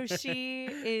 So she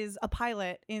is a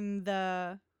pilot in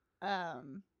the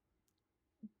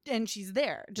and she's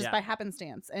there just by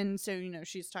happenstance. And so,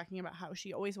 she's talking about how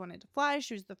she always wanted to fly.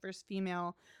 She was the first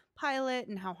female pilot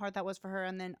and how hard that was for her.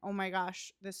 And then, oh my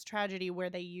gosh, this tragedy where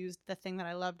they used the thing that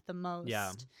I loved the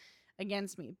most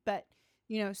against me. But,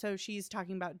 so she's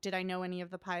talking about, did I know any of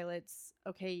the pilots?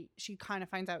 Okay, she kind of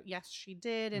finds out, yes, she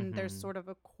did. And there's sort of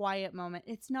a quiet moment.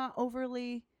 It's not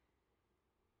overwrought.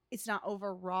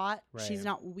 Right. She's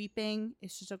not weeping.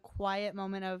 It's just a quiet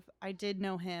moment of, I did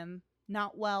know him.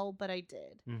 Not well, but I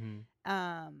did.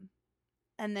 And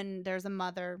then there's a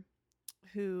mother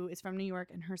who is from New York,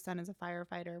 and her son is a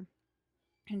firefighter,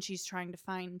 and she's trying to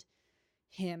find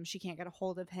him. She can't get a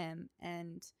hold of him,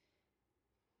 and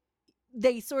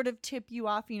they sort of tip you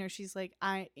off. She's like,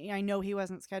 I know he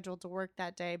wasn't scheduled to work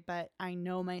that day, but I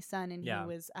know my son, and he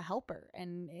was a helper,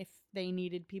 and if they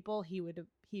needed people, he'll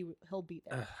be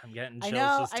there. I'm getting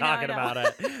chills talking about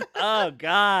it. Oh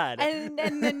God. And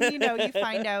then you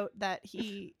find out that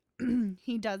he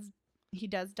does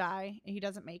die. He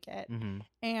doesn't make it.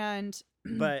 And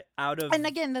but and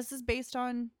again, this is based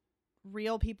on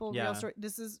real people, real story.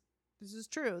 This is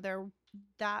true.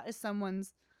 That is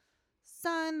someone's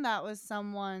son. That was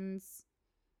someone's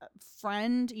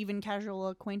friend, even casual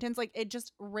acquaintance. Like, it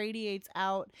just radiates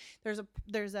out.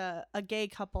 There's a gay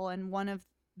couple, and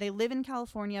they live in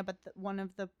California, but one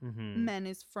of the men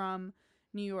is from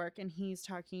New York, and he's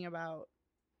talking about,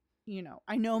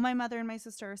 I know my mother and my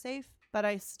sister are safe, but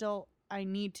I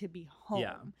need to be home.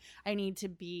 Yeah. I need to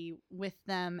be with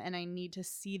them, and I need to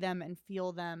see them and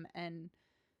feel them and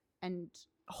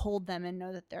hold them and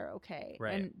know that they're okay.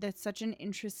 Right. And that's such an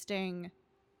interesting.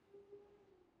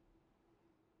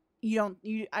 You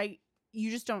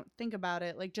just don't think about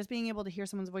it. Like, just being able to hear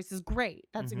someone's voice is great.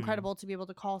 That's incredible, to be able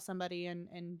to call somebody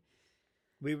and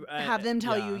have them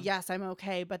tell you, yes, I'm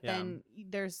okay. But then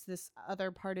there's this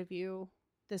other part of you,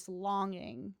 this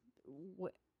longing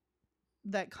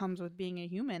that comes with being a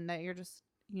human, that you're just,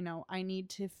 I need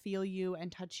to feel you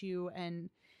and touch you. And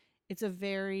it's a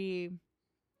very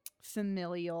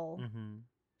familial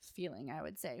feeling, I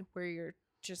would say, where you're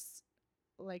just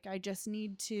like, I just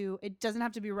need to, it doesn't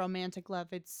have to be romantic love.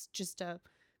 It's just a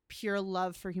pure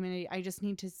love for humanity. I just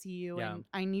need to see you, and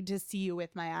I need to see you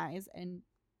with my eyes, and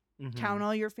count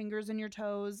all your fingers and your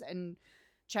toes, and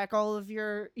check all of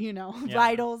your,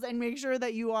 vitals, and make sure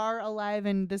that you are alive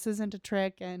and this isn't a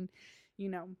trick. And,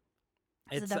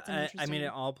 it's, so that's I mean,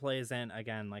 it all plays in,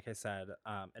 again, like I said,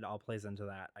 it all plays into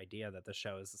that idea that the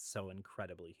show is so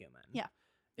incredibly human. Yeah.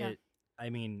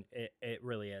 It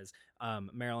really is.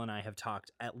 Meryl and I have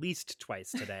talked at least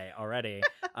twice today already.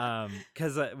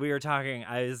 Because we were talking,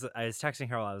 I was texting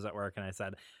her while I was at work, and I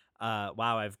said,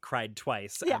 wow, I've cried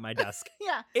twice at my desk.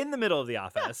 In the middle of the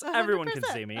office. Everyone can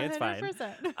see me. It's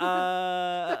 100%.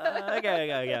 Fine.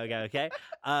 Okay.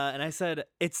 And I said,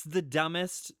 it's the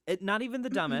dumbest, not even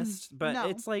the dumbest, but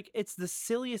it's like, it's the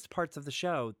silliest parts of the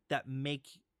show that make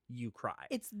you cry.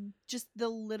 It's just the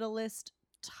littlest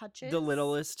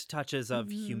touches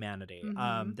of humanity.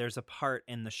 There's a part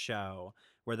in the show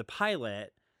where the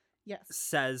pilot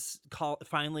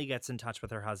finally gets in touch with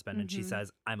her husband, and she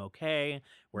says, I'm okay,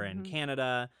 we're in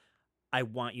Canada, I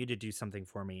want you to do something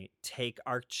for me. Take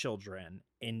our children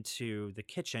into the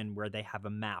kitchen where they have a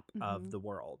map of the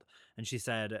world. And she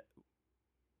said,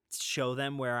 show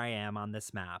them where I am on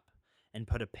this map, and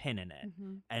put a pin in it,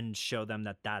 and show them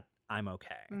that I'm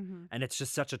okay. And it's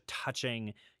just such a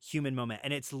touching human moment.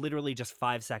 And it's literally just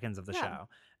 5 seconds of the show.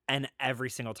 And every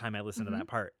single time I listen to that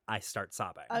part, I start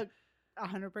sobbing.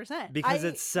 100%. Because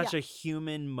it's such a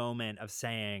human moment of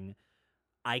saying,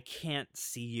 I can't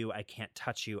see you, I can't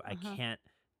touch you, I can't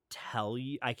tell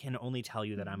you, I can only tell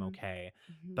you that I'm okay.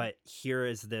 But here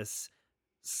is this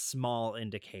small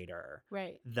indicator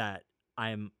Right. that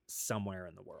I'm somewhere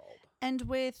in the world. And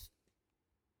with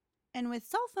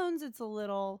cell phones, it's a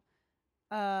little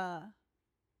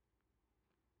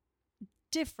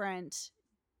different.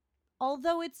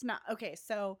 Although it's not. Okay,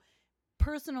 so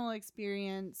personal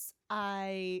experience,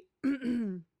 I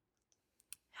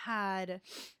had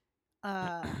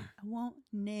I won't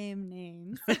name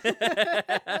names.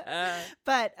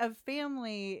 But a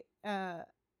family, a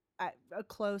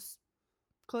close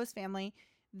family,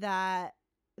 that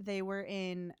they were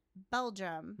in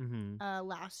Belgium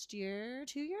last year,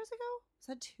 2 years ago. Is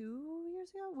that 2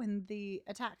 years ago? When the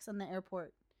attacks on the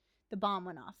airport, the bomb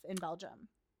went off in Belgium.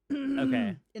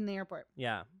 Okay. In the airport.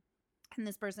 Yeah. And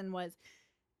this person was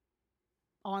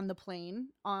on the plane,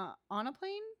 on a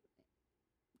plane.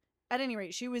 At any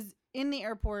rate, she was in the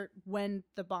airport when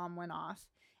the bomb went off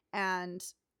and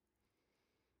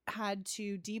had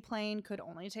to deplane, could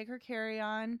only take her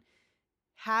carry-on,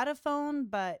 had a phone,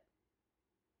 but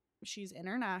she's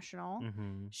international.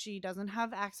 She doesn't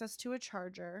have access to a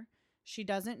charger. She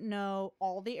doesn't know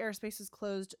all the airspace is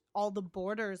closed. All the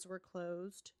borders were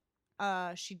closed.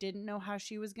 She didn't know how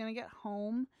she was going to get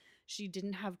home. She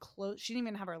didn't have clothes. She didn't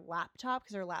even have her laptop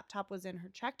because her laptop was in her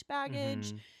checked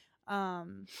baggage.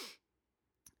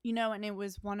 You know, and it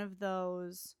was one of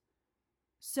those,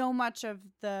 so much of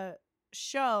the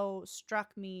show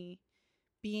struck me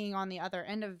being on the other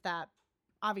end of that.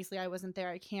 Obviously, I wasn't there.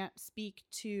 I can't speak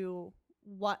to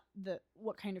what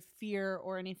kind of fear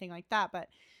or anything like that, but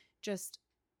just,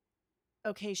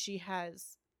 okay, she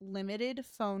has limited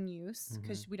phone use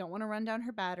because we don't want to run down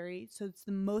her battery. So it's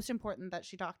the most important that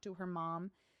she talk to her mom.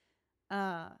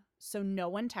 So no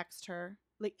one text her.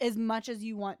 Like, as much as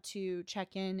you want to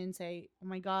check in and say, oh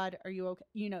my God, are you okay?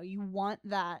 You know, you want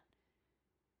that.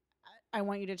 I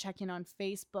want you to check in on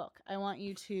Facebook. I want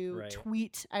you to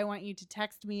tweet. I want you to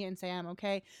text me and say I'm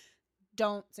okay.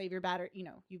 Don't save your battery. You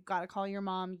know, you've got to call your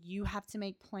mom. You have to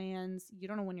make plans. You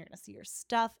don't know when you're going to see your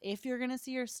stuff. If you're going to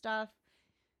see your stuff,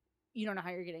 you don't know how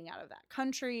you're getting out of that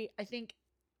country. I think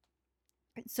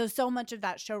so much of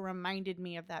that show reminded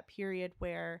me of that period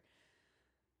where,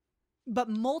 but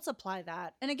multiply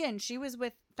that. And again, she was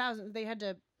with thousands. They had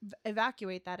to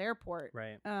evacuate that airport.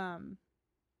 Right.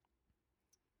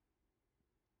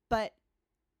 But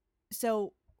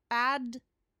so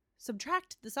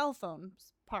subtract the cell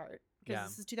phones part, because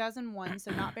this is 2001,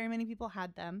 so not very many people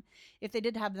had them. If they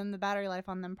did have them, the battery life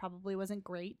on them probably wasn't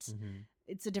great.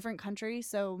 It's a different country,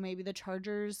 so maybe the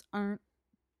chargers aren't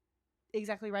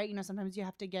exactly right. You know, sometimes you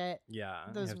have to get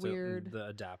those weird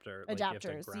the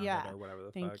adapters. Yeah. Or whatever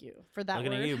the Thank fuck. you for that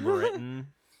Looking word. at you, Britain.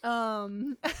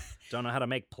 Don't know how to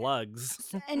make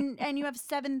plugs. and you have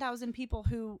 7,000 people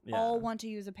who all want to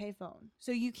use a payphone.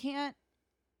 So you can't.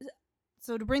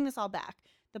 So to bring this all back,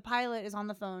 the pilot is on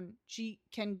the phone. She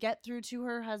can get through to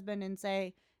her husband and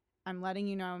say, I'm letting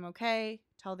you know I'm okay.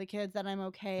 Tell the kids that I'm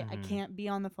okay. I can't be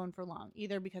on the phone for long,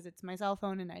 either because it's my cell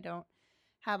phone and I don't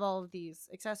have all of these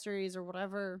accessories or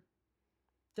whatever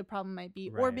the problem might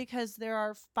be, or because there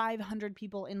are 500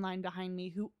 people in line behind me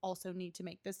who also need to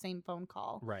make the same phone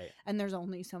call. Right. And there's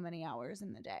only so many hours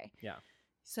in the day. Yeah.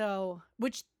 So,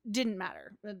 which didn't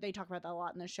matter. They talk about that a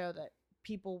lot in the show, that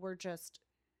people were,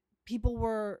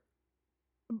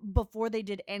 before they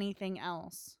did anything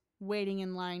else, waiting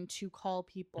in line to call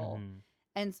people.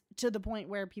 And to the point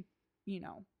where people, you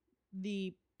know,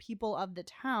 the people of the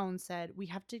town said, we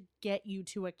have to get you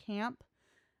to a camp,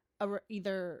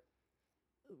 either,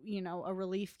 you know, a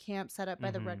relief camp set up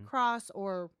by the Red Cross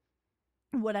or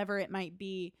whatever it might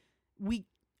be.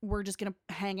 We're just going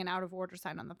to hang an out of order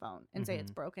sign on the phone and say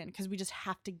it's broken, because we just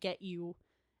have to get you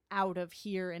out of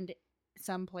here and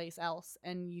someplace else,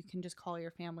 and you can just call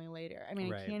your family later. I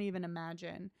mean, I can't even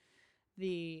imagine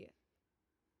the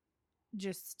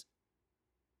just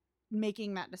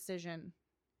making that decision,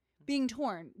 being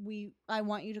torn. I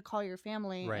want you to call your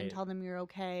family and tell them you're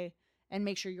okay and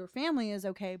make sure your family is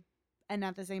okay, and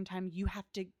at the same time you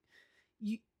have to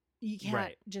you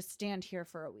can't just stand here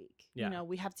for a week. You know,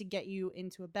 we have to get you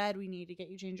into a bed. We need to get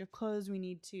you change of clothes. We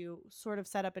need to sort of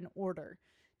set up an order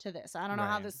to this. I don't know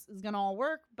how this is gonna all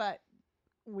work, but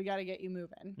we got to get you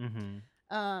moving.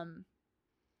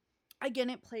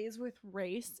 Again, it plays with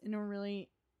race in a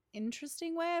really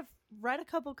interesting way. I've read a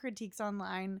couple critiques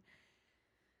online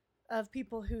of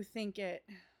people who think it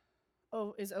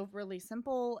is overly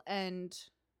simple and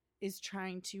is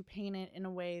trying to paint it in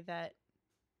a way that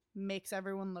makes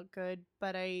everyone look good,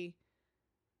 but I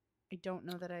don't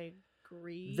know that I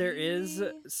agree. There is,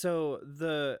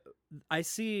 I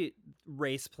see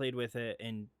race played with it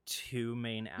in two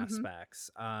main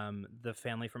aspects. The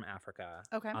family from Africa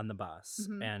on the bus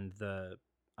and the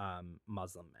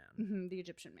Muslim man. The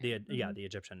Egyptian man. The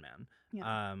Egyptian man.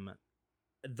 Yeah.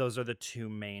 Those are the two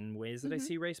main ways that I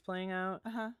see race playing out.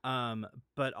 Uh-huh.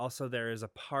 But also there is a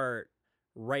part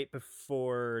right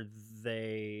before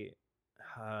they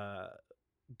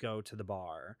go to the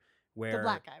bar where The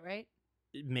black guy, right?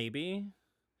 maybe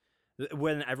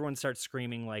when everyone starts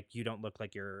screaming like you don't look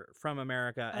like you're from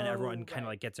America, and everyone kind of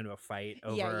like gets into a fight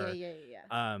over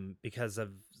because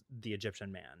of the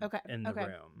Egyptian man in the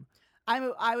room.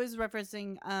 I was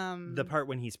referencing the part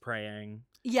when he's praying.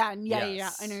 Yeah. I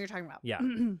know you're talking about. Yeah.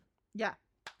 Yeah.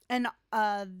 And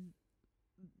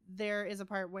there is a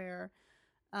part where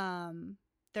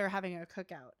they're having a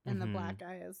cookout, and the black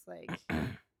guy is like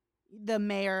the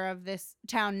mayor of this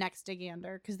town next to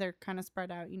Gander, because they're kind of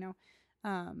spread out,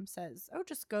 says, "Oh,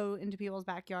 just go into people's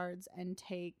backyards and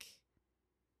take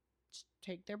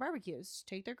their barbecues,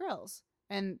 take their grills."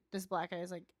 And this black guy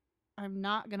is like, "I'm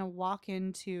not gonna walk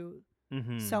into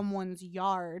someone's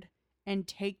yard and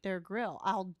take their grill.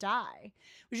 I'll die,"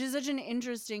 which is such an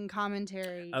interesting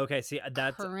commentary. Okay, see,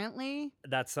 that's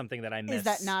something that I missed. Is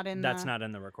that not in? That's not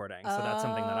in the recording, so that's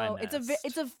something that I missed.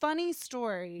 It's a funny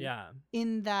story. Yeah.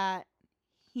 In that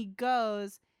he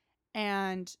goes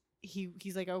and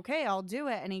he's like, "Okay, I'll do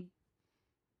it,"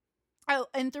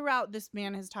 and throughout this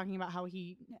man is talking about how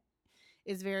he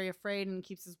is very afraid and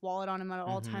keeps his wallet on him at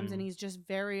all times, and he's just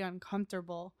very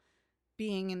uncomfortable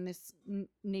being in this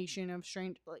nation of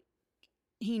strange. Like,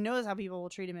 he knows how people will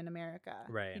treat him in America.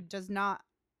 Right. He does not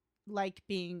like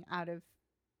being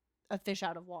a fish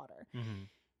out of water.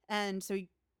 And so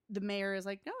the mayor is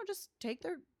like, "No, just take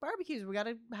their barbecues. We got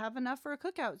to have enough for a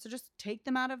cookout. So just take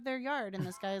them out of their yard." And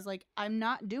this guy is like, "I'm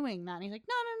not doing that." And he's like,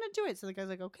 No, do it. So the guy's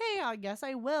like, "Okay, I guess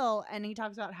I will." And he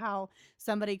talks about how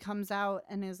somebody comes out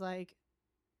and is like,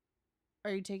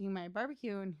 "Are you taking my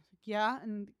barbecue?" And he's like, "Yeah."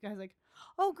 And the guy's like,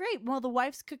 "Oh, great. Well, the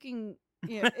wife's cooking,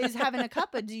 is having a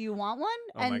cuppa. Do you want one?"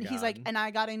 And he's like, "And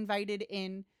I got invited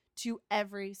in to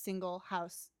every single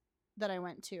house that I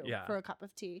went to for a cup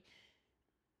of tea.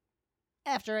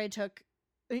 After I took,"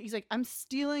 he's like, "I'm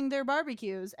stealing their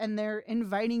barbecues and they're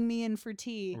inviting me in for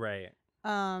tea." Right.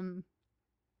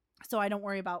 So I don't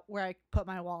worry about where I put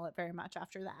my wallet very much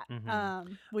after that.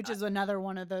 Which is another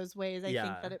one of those ways I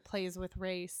think that it plays with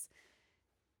race.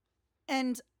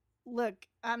 And look,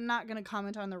 I'm not going to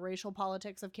comment on the racial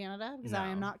politics of Canada because I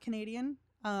am not Canadian.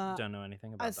 Don't know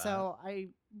anything about that. So I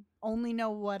only know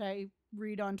what I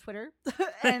read on Twitter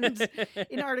and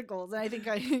in articles. And I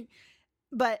think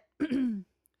but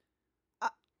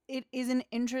it is an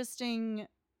interesting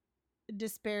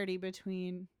disparity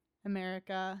between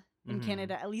America and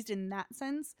Canada, at least in that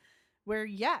sense, where,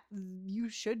 you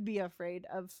should be afraid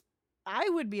of. I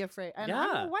would be afraid. And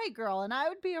I'm a white girl, and I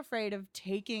would be afraid of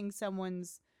taking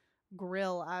someone's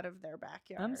grill out of their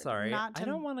backyard. I'm sorry. I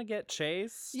don't want to get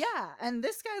chased. Yeah. And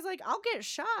this guy's like, "I'll get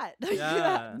shot."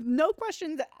 Yeah. No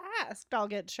questions asked. I'll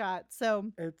get shot.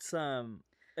 So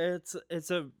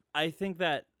I think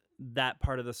that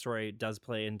part of the story does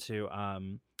play into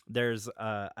there's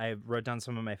I wrote down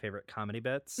some of my favorite comedy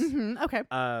bits. Okay.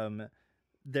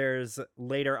 There's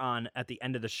later on at the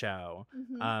end of the show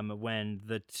when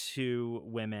the two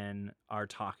women are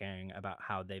talking about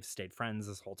how they've stayed friends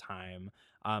this whole time.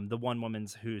 The one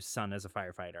woman's whose son is a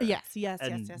firefighter. Yes.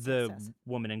 And the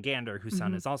woman in Gander whose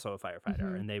son is also a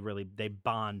firefighter, and they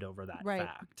bond over that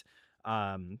fact.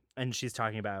 And she's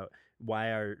talking about why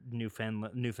are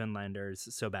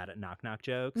Newfoundlanders so bad at knock-knock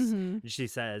jokes. She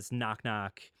says knock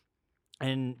knock,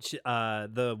 and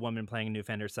the woman playing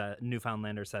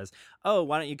Newfoundlander says, "Oh,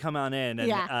 why don't you come on in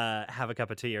and have a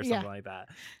cup of tea," or something like that.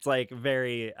 It's like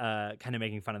very kind of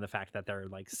making fun of the fact that they're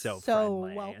like so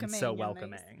friendly welcoming and so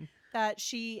welcoming. That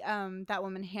she that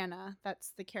woman Hannah,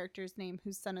 that's the character's name,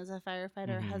 whose son is a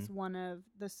firefighter, has one of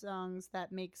the songs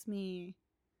that makes me,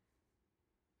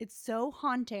 it's so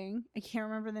haunting. I can't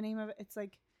remember the name of it. It's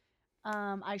like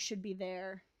I Should Be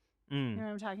There. You know what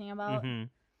I'm talking about?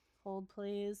 Hold,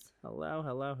 please. Hello.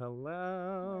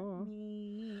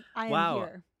 I am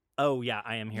here. Oh yeah,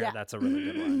 I am here. Yeah. That's a really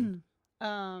good one.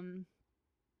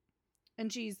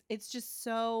 And it's just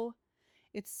so,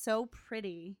 it's so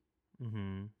pretty.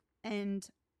 And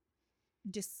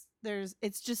it's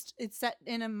set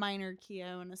in a minor key,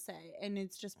 I want to say, and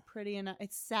it's just pretty enough.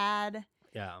 It's sad.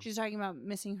 Yeah. She's talking about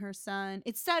missing her son.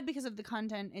 It's sad because of the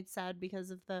content. It's sad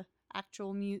because of the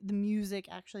actual the music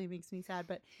actually makes me sad,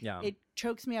 but it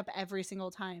chokes me up every single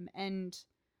time. And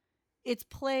it's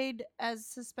played as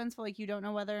suspenseful, like you don't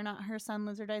know whether or not her son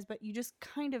lives or dies, but you just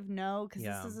kind of know, because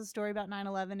this is a story about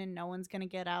 9/11 and no one's gonna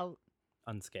get out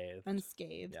unscathed.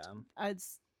 Yeah.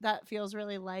 That feels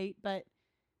really light, but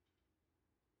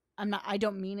I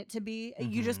don't mean it to be.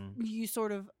 You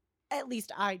sort of, at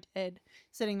least I did,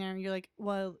 sitting there and you're like,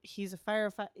 well, he's a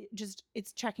firefighter. Just,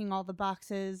 it's checking all the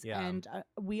boxes. Yeah. And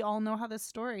we all know how this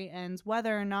story ends.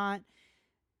 Whether or not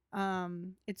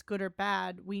it's good or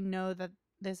bad, we know that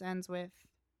this ends with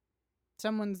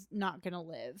someone's not going to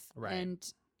live. Right.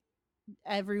 And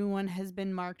everyone has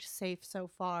been marked safe so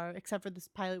far, except for this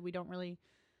pilot we don't really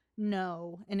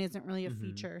know and isn't really a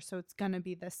feature. So it's going to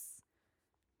be this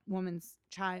woman's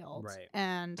child. Right.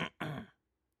 And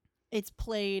it's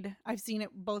played, I've seen it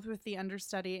both with the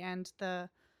understudy and the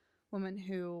woman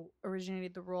who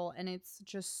originated the role, and it's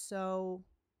just so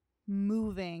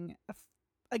moving.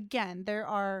 Again, there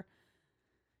are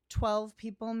 12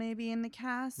 people maybe in the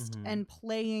cast and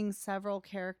playing several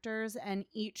characters, and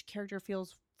each character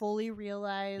feels fully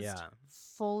realized,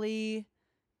 fully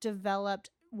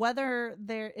developed, whether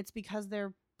it's because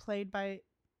they're played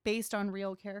based on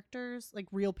real characters, like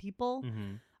real people.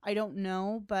 I don't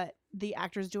know, but the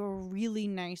actors do a really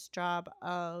nice job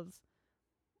of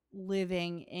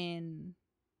living in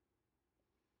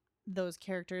those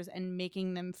characters and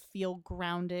making them feel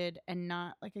grounded and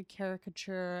not like a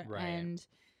caricature, and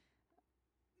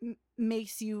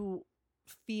makes you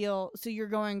feel, so you're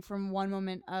going from one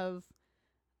moment of,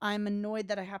 I'm annoyed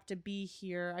that I have to be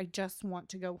here, I just want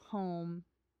to go home,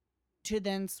 to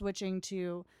then switching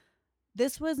to,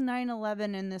 this was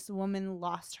 9/11 and this woman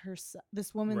lost her son.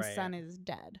 This woman's son is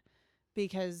dead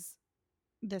because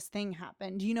this thing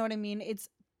happened. You know what I mean? It's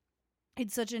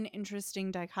such an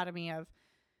interesting dichotomy of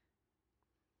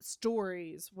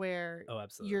stories where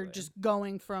you're just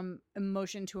going from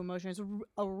emotion to emotion. It's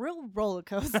a real roller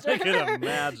coaster. I can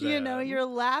imagine. You know, you're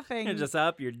laughing. You're just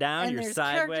up, you're down, and you're there's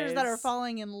sideways. Characters that are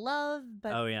falling in love,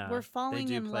 but we're falling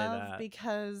in in love that.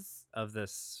 because Of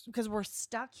this, because we're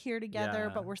stuck here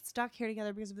together, but we're stuck here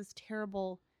together because of this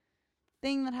terrible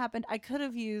thing that happened. I could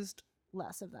have used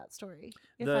less of that story.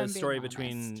 The story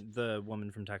between the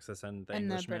woman from Texas and the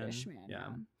Englishman. The British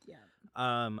man.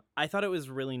 Yeah. I thought it was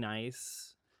really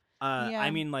nice. I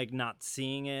mean, like, not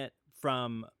seeing it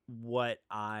from what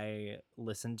I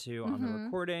listened to on the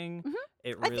recording,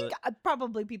 it really. I think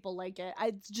probably people like it.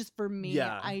 It's just for me.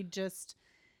 I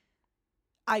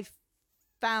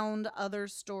found other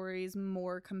stories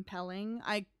more compelling.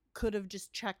 I could have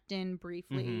just checked in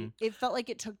briefly. It felt like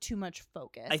it took too much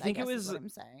focus. I think it was what I'm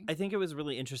saying. I think it was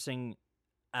really interesting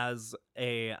as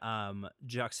a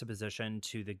juxtaposition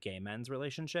to the gay men's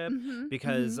relationship,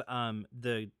 because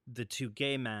the two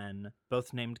gay men,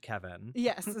 both named Kevin.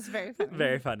 Yes, it's very funny.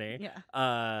 Very funny.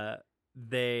 Yeah.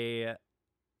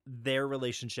 Their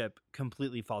relationship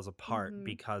completely falls apart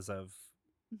because of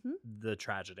the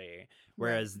tragedy,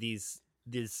 whereas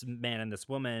this man and this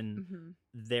woman,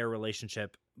 their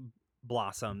relationship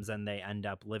blossoms and they end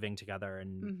up living together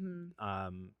and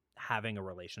having a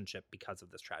relationship because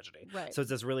of this tragedy. Right. So it's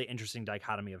this really interesting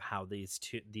dichotomy of how these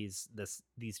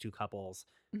two couples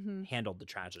handled the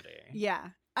tragedy. Yeah.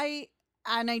 I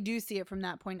do see it from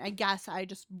that point. I guess I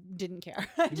just didn't care.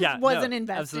 I just wasn't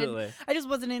invested. Absolutely. I just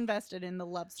wasn't invested in the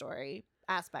love story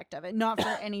aspect of it. Not for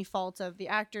any fault of the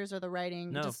actors or the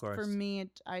writing. No, just of course. For me,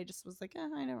 I just was like,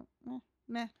 I don't,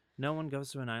 meh. No one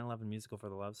goes to a 9/11 musical for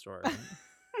the love story.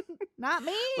 Not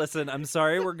me. Listen, I'm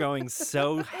sorry we're going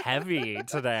so heavy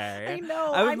today. I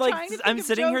know. I'm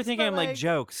sitting here thinking, I'm like, like,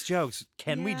 jokes.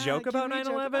 Can we joke about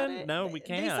 9/11? No, we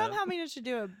can't. They somehow managed to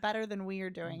do it better than we are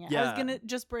doing it. Yeah. I was gonna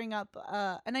just bring up,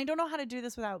 and I don't know how to do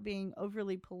this without being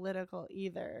overly political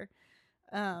either.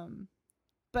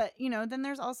 But then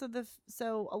there's also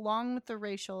so along with the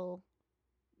racial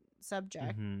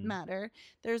subject matter,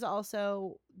 there's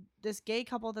also this gay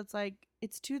couple that's like,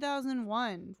 it's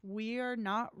 2001, we are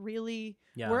not really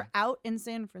we're out in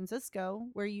San Francisco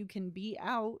where you can be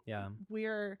out.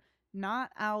 We're not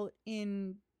out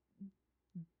in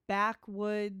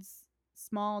backwoods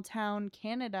small town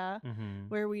Canada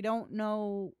where we don't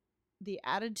know the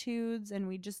attitudes and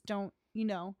we just don't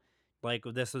like,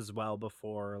 this was well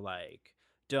before like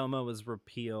DOMA was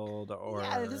repealed, or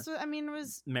it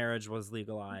was marriage was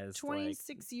legalized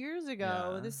 26 years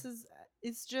ago.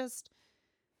 It's just,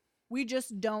 we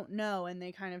just don't know, and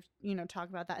they kind of talk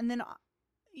about that, and then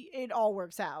it all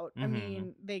works out. I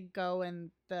mean, they go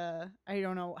and I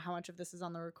don't know how much of this is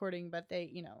on the recording, but they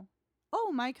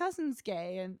oh, my cousin's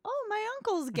gay, and oh, my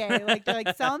uncle's gay. Like, they're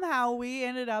like, somehow we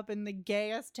ended up in the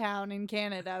gayest town in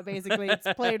Canada. Basically, it's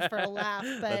played for a laugh.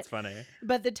 But that's funny.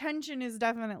 But the tension is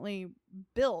definitely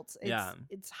built.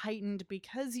 It's heightened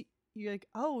because you're like,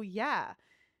 oh yeah.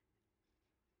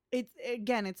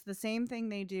 It's the same thing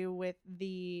they do with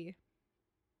the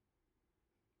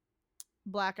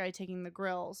black guy taking the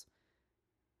grills,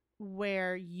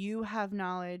 where you have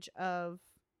knowledge of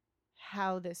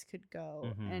how this could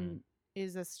go, Mhm. and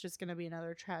is this just going to be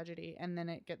another tragedy, and then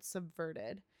it gets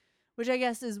subverted, which I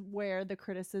guess is where the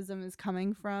criticism is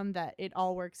coming from, that it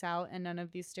all works out and none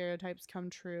of these stereotypes come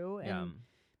true. Yeah. And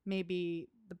maybe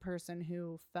the person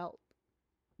who felt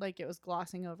like it was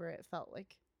glossing over it felt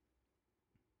like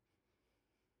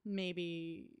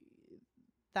maybe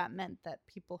that meant that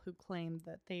people who claimed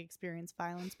that they experienced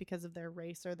violence because of their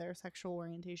race or their sexual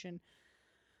orientation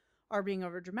are being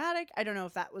overdramatic. I don't know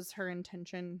if that was her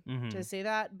intention to Mhm. say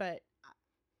that, but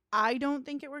I don't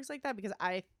think it works like that, because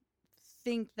I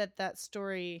think that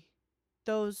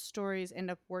those stories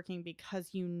end up working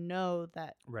because you know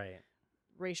that Right.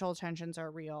 racial tensions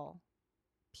are real.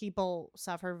 People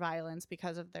suffer violence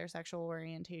because of their sexual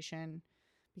orientation,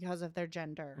 because of their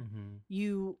gender.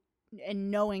 Mhm.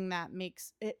 And knowing that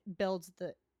builds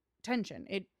the tension.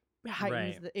 It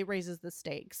heightens Right. it raises the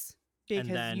stakes, And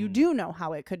because you then- do know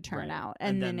how it could turn Right. out,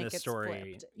 and then the it gets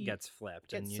story flipped. gets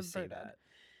flipped, and gets you see subverted. that.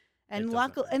 And It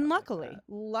doesn't play out like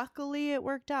luckily it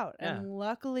worked out. Yeah. And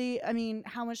luckily, I mean,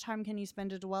 how much time can you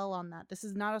spend to dwell on that? This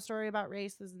is not a story about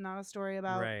race. This is not a story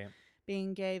about Right.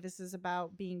 being gay. This is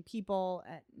about being people.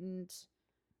 And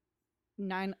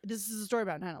this is a story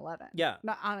about 9/11. Yeah.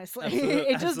 Not honestly. Absolute-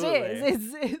 It just absolutely.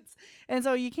 is. It's and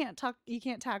so you can't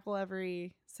tackle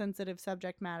every sensitive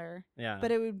subject matter. Yeah.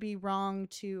 But it would be wrong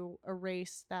to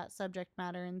erase that subject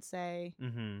matter and say,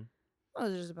 Mhm. well,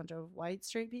 there's just a bunch of white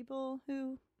straight people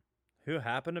who Who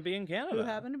happen to be in Canada?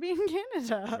 happen to be in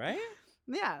Canada. Right?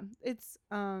 Yeah. It's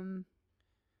I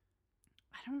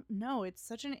don't know. It's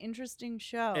such an interesting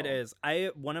show. It is.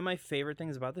 One of my favorite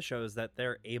things about the show is that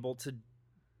they're able to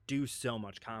do so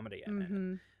much comedy in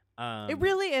Mhm. it. It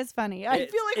really is funny. I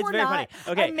feel like it's we're very not.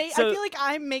 funny. Okay, I so feel like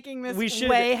I'm making this we should-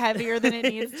 way heavier than it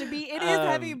needs to be. It is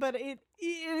heavy, Um, but it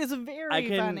is very I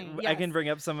can funny. I can Yes. bring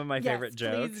up some of my Yes, favorite please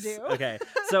jokes. do. Okay,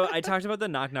 so I talked about the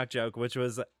knock knock joke, which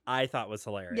I thought was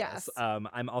hilarious. Yes.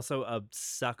 I'm also a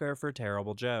sucker for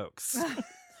terrible jokes.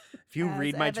 If you As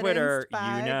read my Twitter, evidenced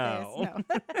by you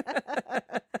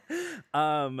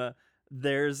know.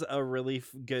 There's a really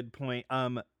good point.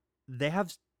 They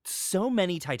have so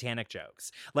many Titanic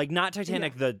jokes. Like not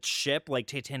Titanic the ship, like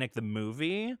Titanic the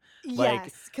movie. Like-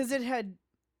 Yes, because it had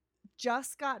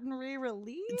just gotten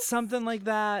re-released. Something like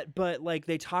that, but like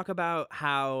they talk about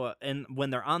how and when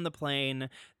they're on the plane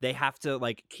they have to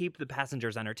like keep the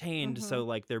passengers entertained, Mhm. so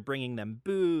like they're bringing them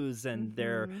booze and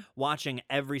they're Mhm. watching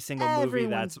every single movie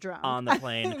Everyone's that's drunk. on the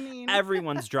plane. I mean,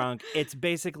 Everyone's drunk. It's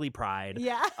basically Pride.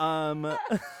 yeah.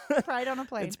 Pride on a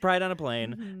plane. It's Pride on a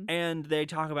plane. Mhm. And they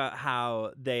talk about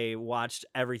how they watched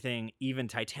everything, even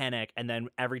Titanic, and then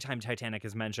every time Titanic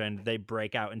is mentioned, they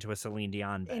break out into a Celine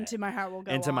Dion bit. Into My Heart Will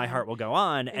Go Into On. My Heart Will Go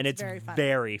On, and It's it's very funny.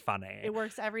 very funny. It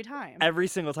works every time. Every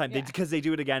single time, Yeah. because they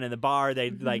do it again in the bar.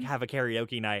 They like Mhm. have a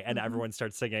karaoke night, and Mhm. everyone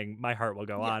starts singing "My Heart Will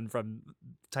Go Yeah. On" from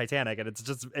Titanic, and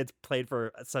it's played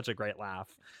for such a great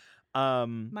laugh.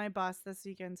 My boss this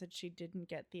weekend said she didn't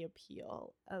get the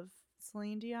appeal of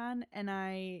Celine Dion, and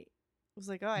I was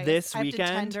like, "Oh, I This have to weekend,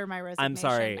 tender my resignation I'm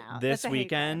sorry, now." this That's a hate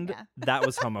crime, weekend yeah. that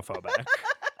was homophobic.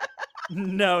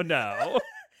 No,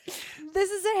 This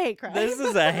is a hate crime. this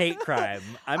is a hate crime.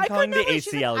 I'm I calling the couldn't believe-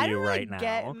 she's like, I ACLU don't really right now.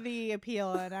 Get the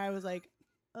appeal, and I was like,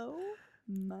 "Oh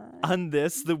my!" On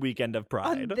this, the weekend of On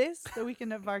Pride, this, the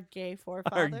weekend of our gay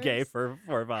forefathers. our gay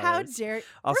forefathers, How dare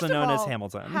also first of known as all,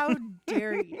 Hamilton. How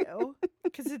dare you?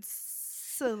 Because it's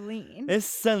Celine It's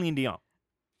Celine Dion.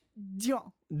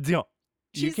 Dion. Dion.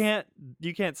 You She's-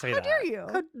 can't say How that. dare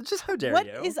you? Just how dare What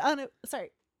you? is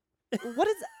what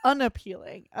is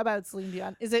unappealing about Celine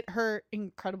Dion? Is it her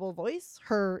incredible voice,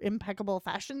 her impeccable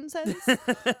fashion sense,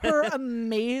 her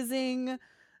amazing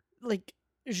like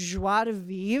joie de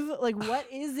vivre? Like, what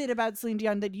is it about Celine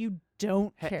Dion that you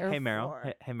don't care Hey Meryl.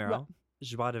 for? Hey Meryl.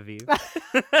 Joie de vivre.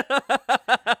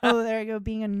 Oh, there I go,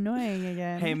 being annoying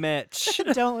again. Hey Mitch.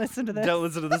 Don't listen to this. Don't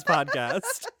listen to this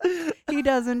podcast. He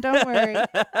doesn't. Don't worry.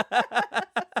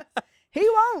 He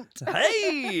won't.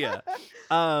 Hey.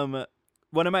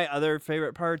 One of my other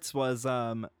favorite parts was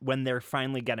when they're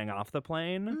finally getting off the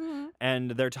plane. Mhm.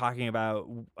 And they're talking about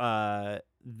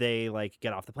they like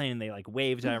get off the plane and they like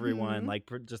wave to everyone, Mhm. like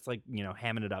just like, you know,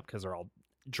 hamming it up because they're all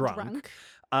drunk.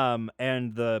 Drunk.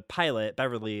 And the pilot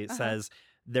Beverly Uh-huh. says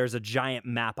there's a giant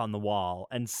map on the wall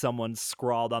and someone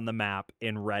scrawled on the map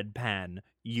in red pen,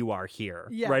 "You are here,"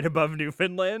 Yeah. right above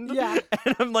Newfoundland. Yeah.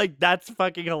 And I'm like, that's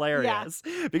fucking hilarious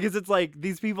because it's like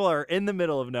these people are in the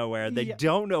middle of nowhere. They Yeah.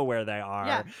 don't know where they are.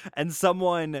 Yeah. And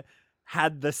someone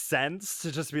had the sense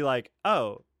to just be like,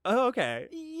 "Oh, Oh, okay.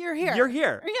 You're here. You're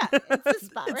here. Yeah, it's this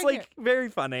spot It's right like here. very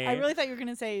funny. I really thought you were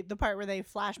gonna say the part where they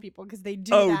flash people because they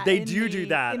do. Oh, that they in do the,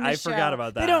 that. in the I forgot show.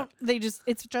 about They that. don't. They just.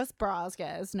 It's just bras,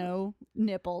 guys. No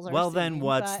nipples. Are Well, then seen,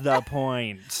 what's but, the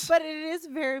point? But it is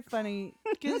very funny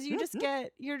because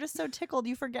you're just so tickled.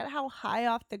 You forget how high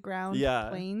off the ground Yeah.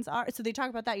 planes are. So they talk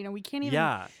about that. We can't even.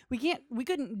 Yeah. We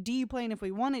couldn't deplane if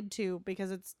we wanted to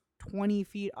because it's 20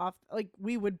 feet off. Like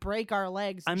we would break our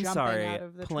legs. I'm jumping sorry. Out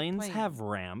of the Planes plane. have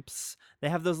ramps. They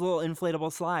have those little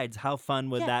inflatable slides. How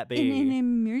fun would that In an be?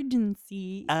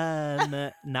 emergency.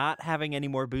 Not having any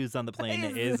more booze on the plane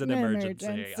Is is an an emergency.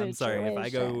 emergent I'm sorry. If I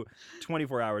go situation.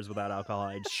 24 hours without alcohol,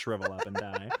 I'd shrivel up and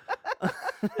die.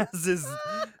 as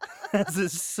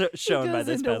is shown He by goes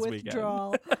this into past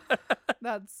withdrawal. weekend.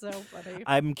 That's so funny.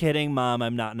 I'm kidding, Mom.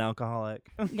 I'm not an alcoholic.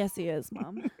 Yes, he is,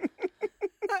 Mom.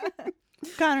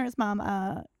 Connor's mom.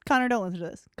 Connor, don't listen to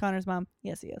this. Connor's mom.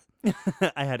 Yes, he is.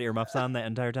 I had earmuffs on the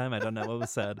entire time. I don't know what was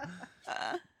said.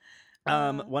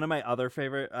 One of my other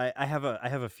favorite, I have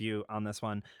a few on this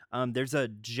one. There's a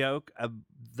joke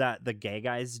that the gay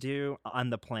guys do on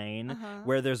the plane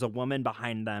where there's a woman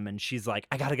behind them and she's like,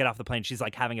 I gotta get off the plane. She's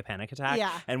like having a panic attack.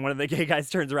 Yeah. And one of the gay guys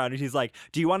turns around and he's like,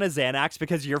 do you want a Xanax?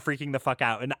 Because you're freaking the fuck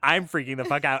out and I'm freaking the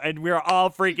fuck out and we're all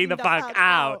freaking the fuck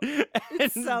out.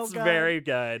 It's so it's good. very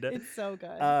good. It's so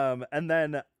good. And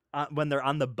then when they're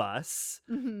on the bus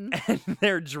Mhm. and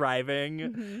they're driving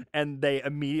Mhm. and they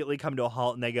immediately come to a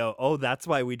halt and they go, oh, that's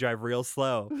why we drive real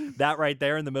slow. That right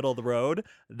there in the middle of the road,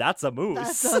 that's a moose.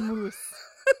 That's a moose.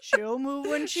 She'll move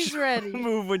when she's She'll ready.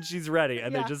 move when she's ready.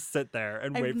 And Yeah. they just sit there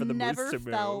and I've wait for the never moose to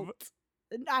move. felt.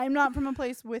 I'm not from a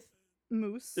place with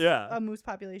moose. Yeah. A moose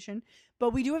population,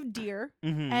 but we do have deer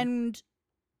Mhm. and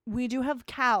we do have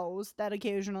cows that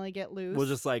occasionally get loose. We'll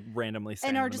just like randomly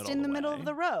stand and are just in the middle of way.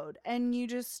 the road, and you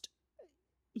just,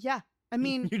 yeah. I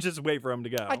mean, You just wait for them to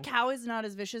go. a cow is not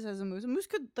as vicious as a moose. A moose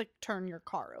could like turn your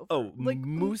car over. Oh, like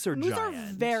moose are moose are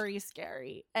giant. very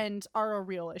scary and are a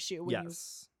real issue when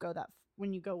Yes.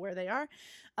 you go where they are.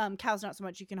 Cows not so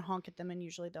much. You can honk at them and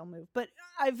usually they'll move. But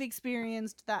I've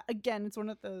experienced that again. It's one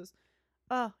of those.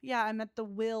 Oh yeah, I'm at the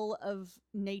will of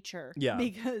nature. Yeah.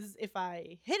 Because if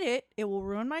I hit it, it will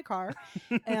ruin my car,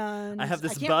 and I have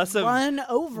this can't bus of run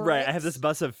over. Right, it. I have this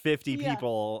bus of 50 Yeah.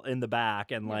 people in the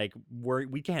back, and Yeah. like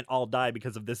we can't all die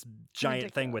because of this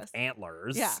giant thing with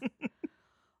Ridiculous. antlers. Yeah.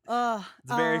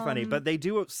 It's very funny, but they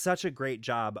do such a great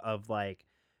job of like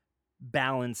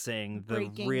balancing the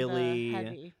breaking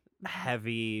really the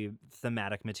heavy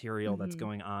thematic material that's Mhm.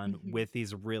 going on Mhm. with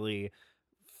these really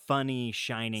funny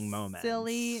shining moments.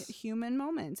 silly human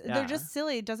moments. Yeah. They're just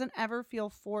silly. It doesn't ever feel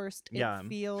forced. It Yeah.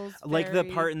 feels Like the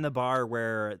very- part in the bar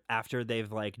where after they've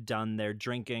like done their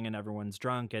drinking and everyone's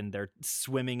drunk and they're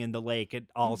swimming in the lake,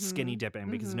 all skinny Mhm,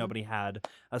 dipping because mhm. nobody had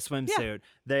a swimsuit.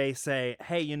 They say,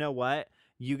 hey, you know what?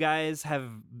 You guys have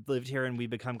lived here and we've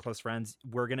become close friends.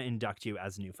 We're going to induct you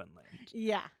as Newfoundland.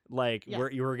 Yeah. Like Yeah.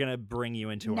 we're going to bring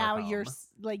you into Now our home. you're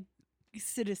like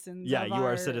citizens. Yeah, of you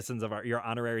our... are citizens of you're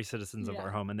honorary citizens of Yeah.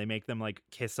 our home, and they make them like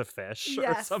kiss a fish or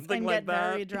Yes, something and like get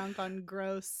that. very drunk on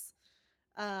gross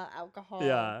alcohol.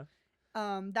 Yeah.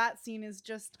 That scene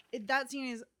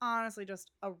is honestly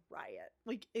just a riot.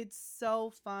 Like it's so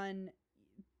fun.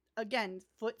 Again,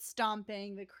 foot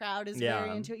stomping. The crowd is very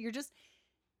Yeah. into it.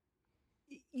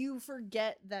 You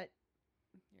forget that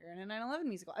you're in a 9/11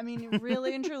 musical. I mean,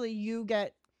 really and truly, you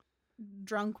get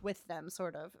drunk with them,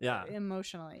 sort of. Yeah.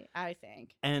 Emotionally, I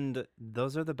think. And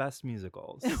those are the best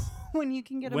musicals. When you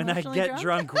can get When I emotionally get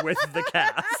drunk with the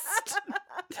cast.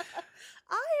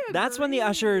 I That's when the agree.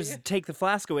 ushers take the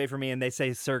flask away from me and they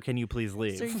say, "Sir, can you please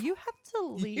leave?" So you have to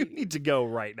leave. You need to go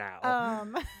right now.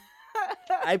 I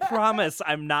I promise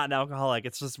I'm not an alcoholic.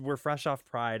 It's just we're fresh off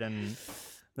Pride and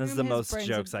this is the His most brains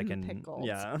jokes have I been can. pickled.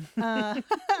 Yeah.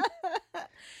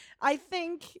 I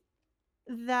think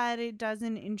that it does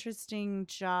an interesting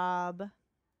job.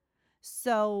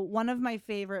 So one of my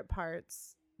favorite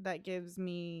parts that gives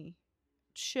me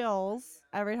chills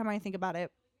every time I think about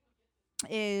it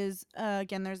is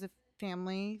again, there's a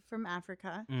family from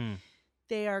Africa. Mm.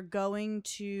 They are going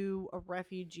to a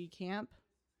refugee camp.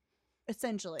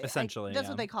 Essentially, That's what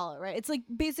yeah. they call it, right? It's like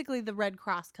basically the Red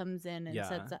Cross comes in and Yeah.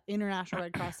 sets up, International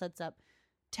Red Cross sets up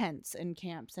tents and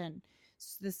camps, and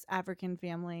this African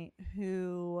family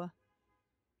who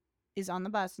is on the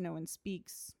bus. No one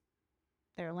speaks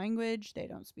their language. They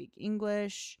don't speak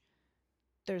English.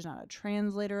 There's not a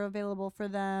translator available for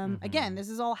them. Again, Mhm. this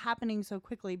is all happening so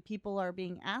quickly. People are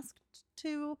being asked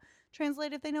to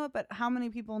translate if they know it, but how many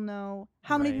people know?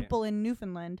 How many Right. people in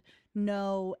Newfoundland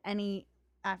know any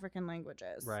African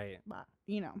languages? Right. Well,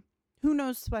 who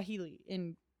knows Swahili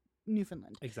in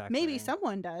Newfoundland. Exactly. Maybe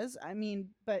someone does. I mean,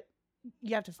 but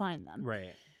you have to find them.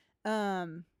 Right.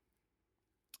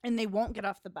 And they won't get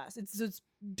off the bus. It's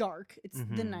dark. It's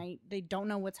the Mhm. night. They don't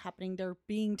know what's happening. They're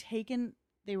being taken.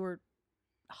 They were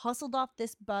hustled off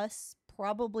this bus,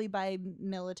 probably by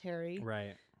military,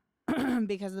 Right.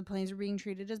 because the planes are being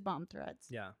treated as bomb threats.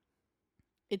 Yeah.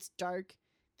 It's dark.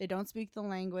 They don't speak the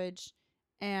language,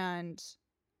 and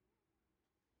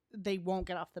they won't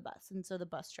get off the bus. And so the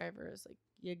bus driver is like,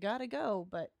 "You gotta go,"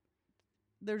 but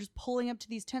they're just pulling up to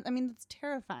these tents. I mean, it's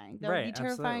terrifying. That would be Right,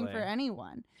 terrifying for absolutely.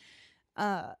 anyone.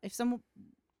 If some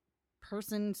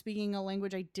person speaking a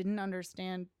language I didn't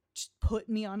understand just put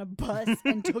me on a bus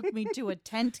and took me to a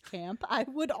tent camp, I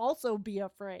would also be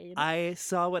afraid. I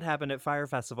saw what happened at Fire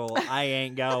Festival. I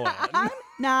ain't going. I'm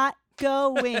not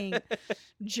going.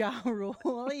 Ja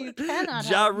Rule, you cannot.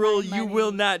 Ja have my Rule, you money.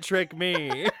 will not trick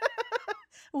me.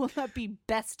 Will not be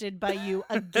bested by you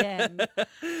again.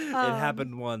 It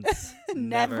happened once,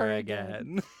 never never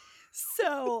again.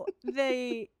 So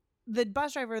the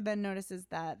bus driver then notices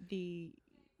that the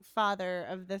father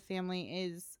of the family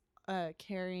is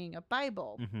carrying a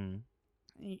Bible.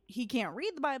 Mm-hmm. He can't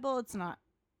read the Bible. It's not,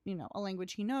 a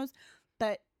language he knows,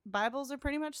 but Bibles are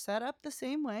pretty much set up the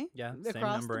same way. Yeah, same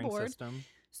across numbering the board. system.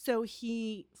 So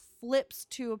he flips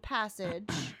to a passage.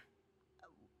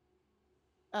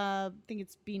 I think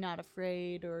it's "Be not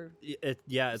afraid" or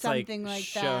It's something like like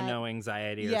show that. no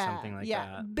anxiety or something like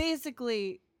that.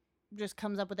 Basically, just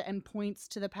comes up with it and points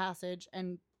to the passage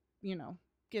and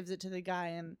gives it to the guy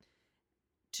and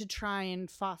to try and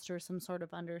foster some sort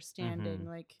of understanding. Mhm.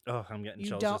 Like, Oh, I'm getting you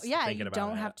chills don't, just yeah, thinking you about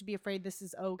don't it. have to be afraid. This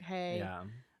is okay.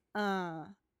 Yeah.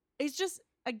 It's just,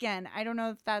 again, I don't know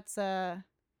if that's a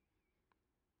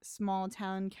small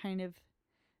town kind of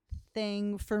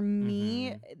thing for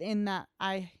me, in that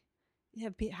I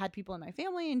have had people in my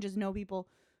family and just know people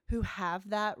who have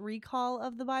that recall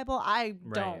of the Bible. I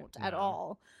Right, don't at no.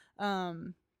 all.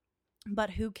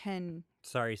 But who can?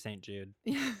 Sorry, St. Jude.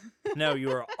 No, you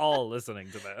are all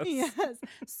listening to this. Yes.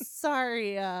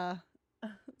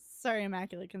 Sorry,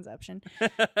 Immaculate Conception.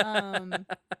 I'm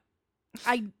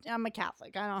a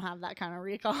Catholic. I don't have that kind of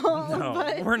recall. No,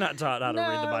 but we're not taught how to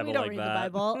read the Bible we don't like read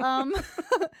that. the Bible.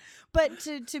 But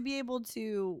to be able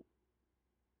to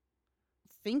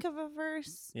think of a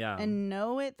verse Yeah. and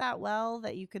know it that well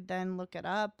that you could then look it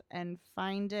up and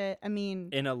find it. I mean,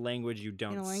 In a language you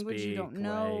don't in a language speak, you don't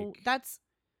know. like-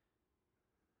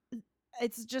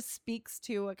 It just speaks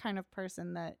to a kind of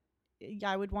person that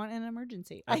I would want in an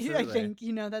emergency. I Absolutely. think,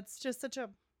 that's just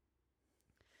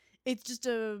it's just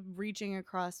a reaching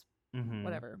across Mhm.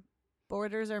 whatever.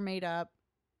 Borders are made up.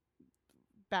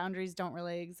 Boundaries don't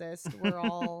really exist. We're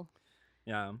all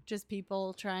Yeah. just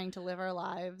people trying to live our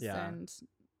lives. Yeah. And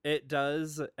It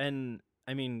does, and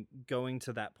I mean, going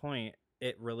to that point,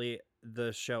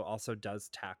 the show also does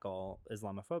tackle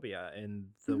Islamophobia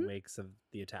in the Mhm. wakes of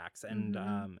the attacks. And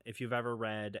Mhm. if you've ever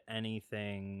read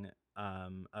anything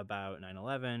about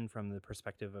 9/11 from the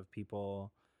perspective of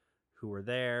people who were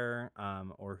there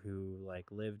or who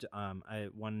lived,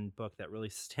 one book that really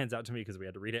stands out to me because we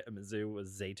had to read it at Mizzou was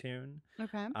Zaytun.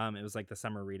 okay. It was the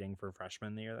summer reading for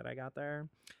freshman the year that I got there.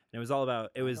 And it was all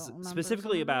about, it I was don't remember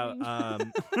specifically summer about,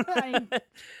 reading. I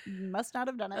must not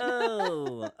have done it.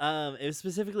 it was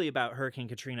specifically about Hurricane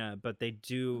Katrina, but they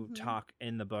do Mhm. talk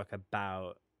in the book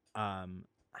about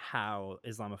how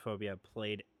Islamophobia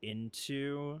played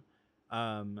into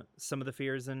some of the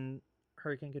fears in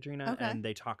Hurricane Katrina. Okay. And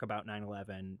they talk about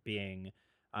 9/11 being,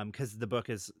 because the book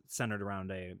is centered around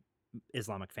a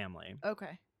Islamic family.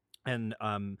 Okay. And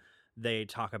they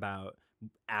talk about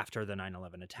after the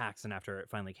 9/11 attacks and after it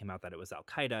finally came out that it was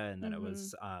Al-Qaeda and that it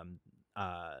was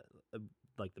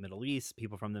the Middle East,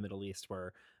 people from the Middle East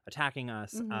were attacking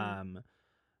us, Mhm.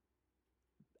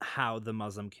 how the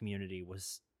Muslim community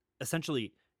was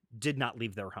essentially did not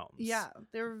leave their homes. Yeah.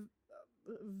 They're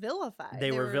vilified.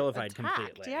 They were vilified attacked,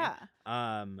 completely. Yeah.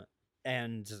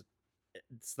 And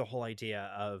it's the whole idea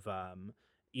of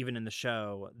even in the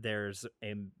show, there's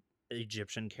an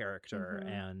Egyptian character Mhm.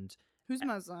 and Who's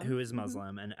Muslim? who is Mhm.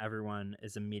 Muslim, and everyone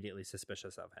is immediately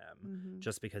suspicious of him Mhm.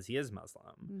 just because he is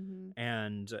Muslim. Mhm.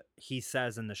 And he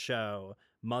says in the show,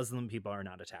 Muslim people are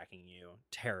not attacking you,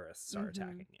 terrorists are Mhm.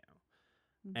 attacking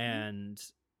you. Mhm.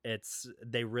 And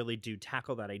they really do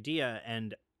tackle that idea,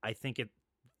 and I think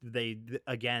they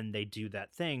do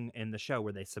that thing in the show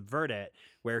where they subvert it,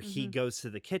 where he Mhm. goes to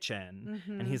the kitchen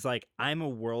and Mhm. he's like, I'm a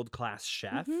world-class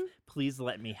chef, Mhm. please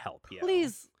let me help you.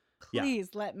 Please Yeah.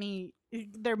 let me.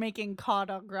 They're making cod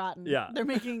au gratin. Yeah. They're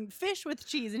making fish with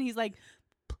cheese, and he's like,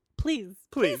 Please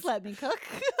Please. let me cook.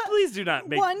 Please do not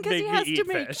make, One, because make he me has eat to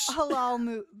make fish.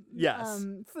 halal Yes.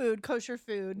 food, kosher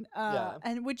food, Yeah.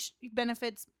 and which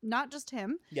benefits not just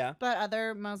him, Yeah. but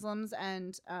other Muslims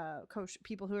and kosher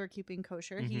people who are keeping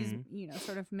kosher. He's Mhm.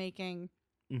 sort of making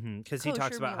Because he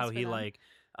talks kosher about how meals for he them. like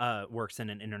works in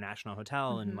an international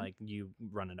hotel and Mhm. like you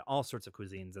run into all sorts of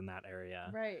cuisines in that area.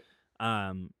 right.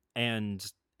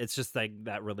 And it's just like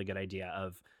that really good idea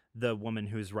of the woman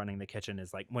who's running the kitchen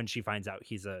is like, when she finds out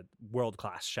he's a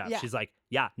world-class chef, Yeah. she's like,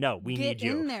 yeah, no, we Get need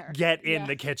you. in there. Get in Yeah.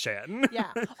 the kitchen.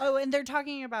 Yeah. Oh, and they're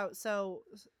talking about so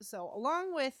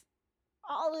along with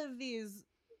all of these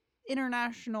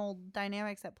international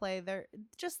dynamics at play, they're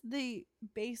just the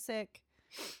basic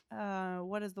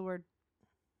what is the word?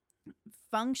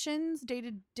 Functions,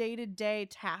 day-to-day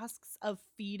tasks of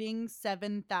feeding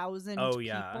 7,000 Oh,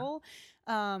 yeah. people.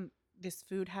 This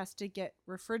food has to get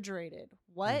refrigerated.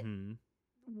 What? Mhm.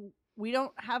 We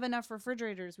don't have enough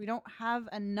refrigerators. We don't have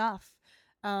enough.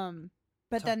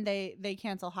 But then they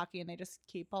cancel hockey and they just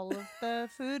keep all of the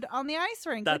food on the ice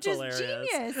rink, That's which is hilarious.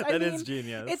 genius. That is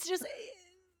genius. It's just,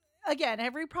 again,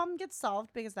 every problem gets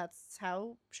solved because that's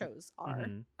how shows are.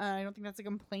 Mhm. I don't think that's a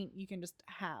complaint you can just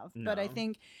have. But I No.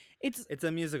 think It's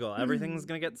a musical. Everything's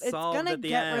gonna get solved it's gonna at the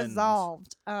get end.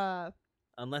 resolved.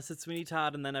 Unless it's Sweeney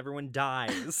Todd and then everyone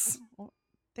dies.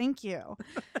 Thank you.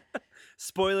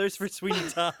 Spoilers for Sweeney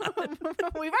Todd.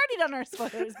 We've already done our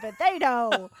spoilers, but they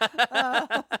know.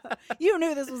 You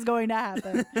knew this was going to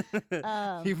happen.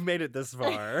 You've made it this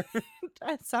far.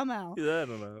 Somehow. I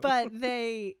don't know. But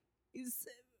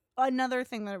another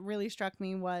thing that really struck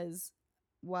me was,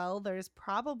 well, there's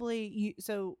probably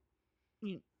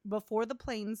before the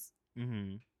planes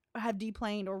Mm-hmm. have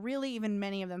deplaned, or really even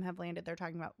many of them have landed, they're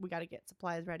talking about, we got to get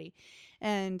supplies ready,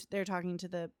 and they're talking to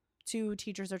the two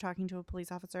teachers are talking to a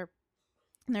police officer,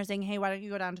 and they're saying, hey, why don't you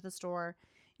go down to the store?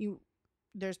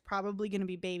 There's probably going to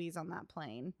be babies on that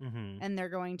plane, Mm-hmm. and they're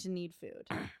going to need food.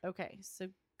 Okay, so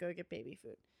go get baby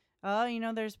food.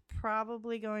 Oh, there's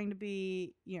probably going to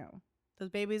be, those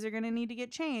babies are going to need to get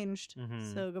changed.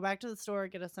 Mhm. So go back to the store,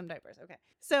 get us some diapers. Okay.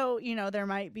 So, there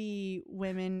might be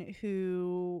women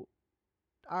who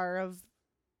are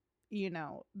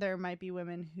there might be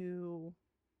women who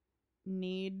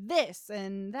need this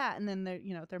and that. And then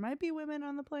there might be women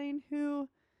on the plane who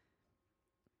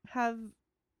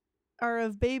are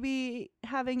of baby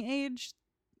having age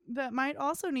that might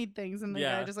also need things. And the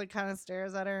guy just like kind of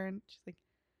stares at her and she's like,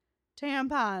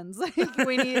 tampons. Like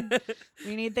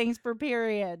we need things for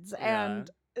periods. Yeah. And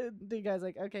the guy's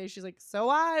like, okay. She's like, so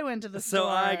I went to the store. So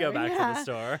I go back to the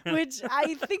store. Which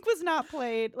I think was not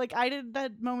played. Like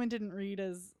that moment didn't read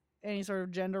as any sort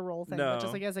of gender role thing, but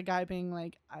just like as a guy being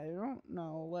like, I don't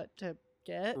know what to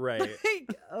get. Right.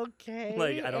 Like, okay.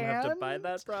 Like I don't have to buy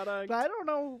that product. I don't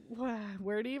know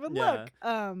where to even Yeah. look.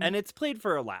 And it's played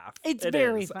for a laugh. It's It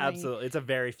very is, funny. Absolutely. It's a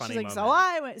very funny She's like, moment. so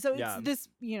I went. So Yeah. it's this,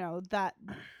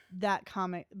 that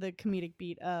comic, the comedic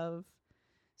beat of,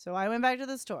 so I went back to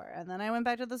the store, and then I went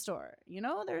back to the store.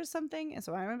 There's something, and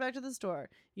so I went back to the store.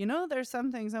 There's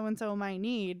something so and so might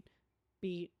need.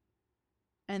 Beat,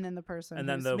 and then the person And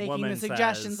then who's the making woman the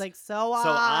suggestions says, like, so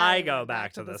I went go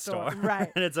back to the store. Right.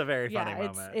 And it's a very funny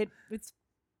Yeah, moment.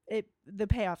 the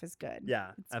payoff is good.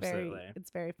 Yeah, It's absolutely.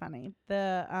 it's very funny.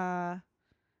 The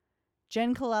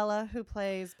Jen Colella, who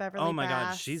plays Beverly Oh my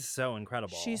God, Bass, she's so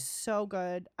incredible. she's so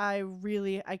good. I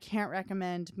can't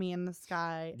recommend Me in the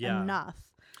Sky Yeah. enough.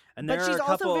 and But there she's are a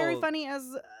couple, also very funny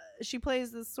as she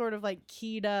plays this sort of like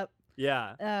keyed up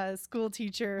Yeah. school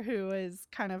teacher who is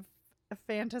kind of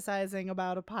fantasizing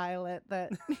about a pilot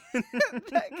that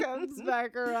that comes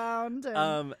back around.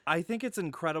 And, I think it's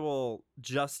incredible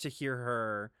just to hear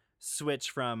her switch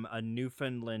from a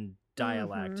Newfoundland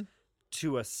dialect Mhm.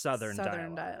 to a Southern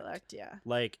dialect, yeah.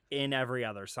 Like in every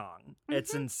other song.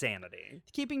 It's Mhm. insanity.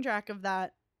 Keeping track of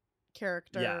that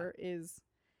character is,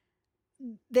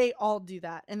 they all do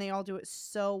that, and they all do it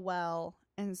so well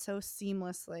and so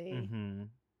seamlessly. Mm-hmm.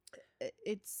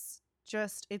 It's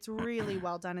really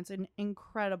well done. It's an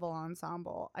incredible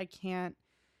ensemble. I can't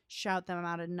shout them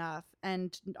out enough.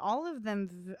 And all of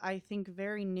them, I think,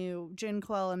 very new. Jen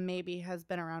Colella maybe has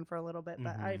been around for a little bit,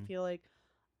 but I Mhm. feel like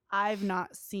I've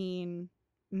not seen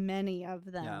many of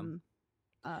them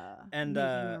And making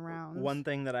the rounds. one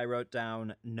thing that I wrote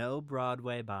down, no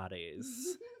Broadway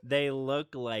bodies. They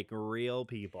look like real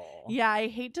people. Yeah, I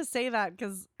hate to say that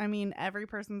because, every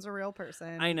person's a real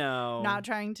person. I know. Not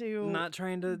trying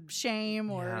to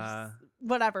shame or Yeah.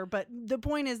 whatever. But the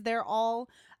point is,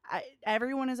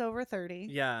 everyone is over 30.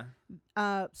 Yeah.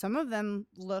 Some of them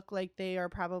look like they are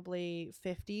probably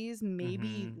 50s,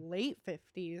 maybe Mhm. late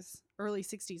 50s, early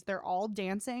 60s. They're all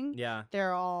dancing. Yeah.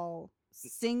 They're all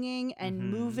singing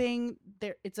and moving.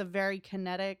 It's a very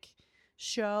kinetic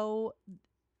show.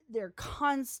 They're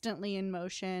constantly in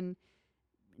motion.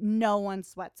 No one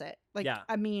sweats it. Like, Yeah.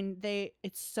 I mean,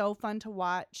 it's so fun to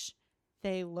watch.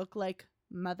 They look like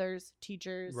mothers,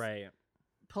 teachers, Right.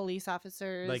 police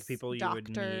officers, Like people you would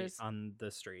meet doctors. on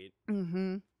the street.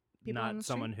 Mm-hmm. People on Not the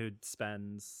someone who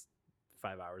spends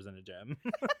 5 hours in a gym.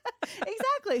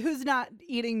 Exactly. Who's not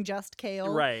eating just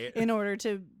kale Right. in order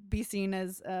to be seen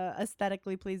as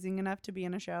aesthetically pleasing enough to be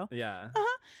in a show. Yeah.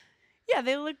 Yeah,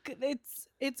 they look.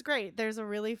 It's great. There's a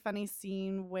really funny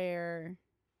scene where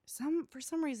for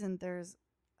some reason there's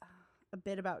a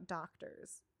bit about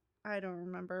doctors. I don't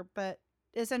remember, but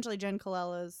essentially Jen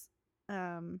Colella's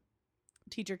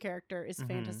teacher character is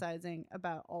fantasizing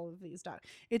about all of these doctors.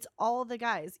 It's all the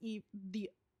guys.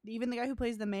 Even the guy who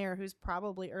plays the mayor, who's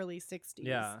probably early 60s.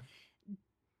 Yeah.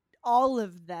 All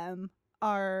of them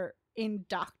are in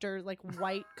doctor like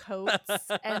white coats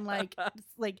and like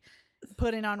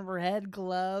putting on red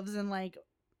gloves and like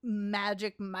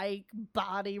Magic Mike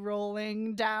body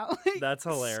rolling down. Like, That's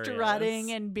hilarious.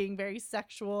 Strutting and being very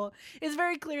sexual. It's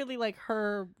very clearly like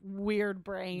her weird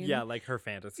brain. Yeah, like her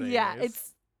fantasy. Yeah,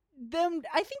 it's them.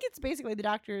 I think it's basically the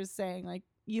doctor is saying like,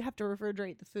 you have to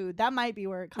refrigerate the food. That might be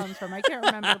where it comes from. I can't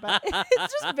remember, but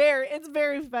it's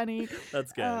very funny.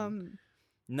 That's good.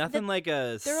 Nothing like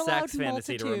a sex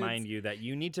fantasy to remind you that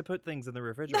you need to put things in the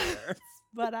refrigerator.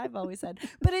 But I've always said,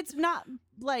 but it's not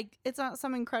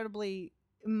some incredibly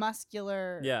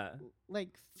muscular, like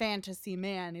fantasy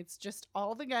man. It's just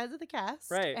all the guys of the cast,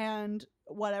 right? And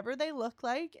whatever they look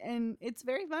like, and it's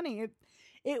very funny.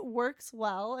 It works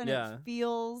well, and it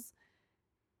feels.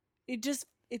 It's just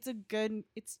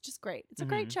great. It's a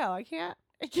great show. I can't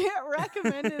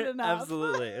recommend it enough.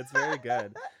 Absolutely, it's very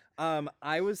good.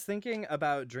 I was thinking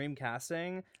about dream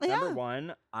casting. Number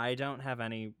one, I don't have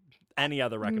any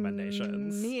other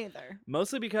recommendations. Me either.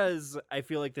 Mostly because I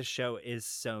feel like the show is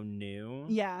so new.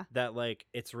 Yeah. That like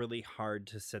it's really hard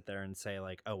to sit there and say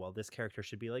like, oh well, this character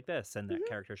should be like this and that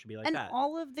character should be like that. And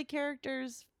all of the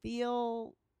characters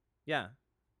feel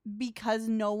because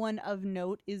no one of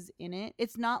note is in it.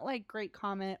 It's not like Great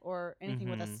Comet or anything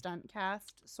with a stunt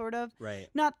cast, sort of. Right.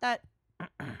 Not that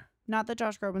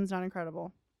Josh Groban's not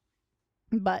incredible.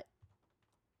 But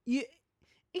he's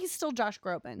still Josh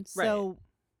Groban. So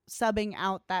subbing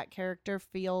out that character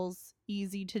feels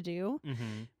easy to do.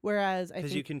 Whereas I think...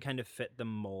 because you can kind of fit the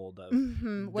mold of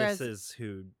this is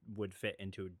who would fit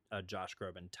into a Josh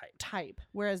Groban type.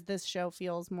 Whereas this show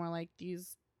feels more like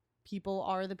these people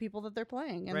are the people that they're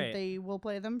playing. And they will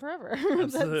play them forever.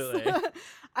 Absolutely.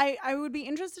 I would be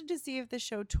interested to see if the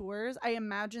show tours. I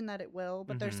imagine that it will.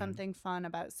 But there's something fun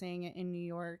about seeing it in New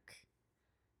York.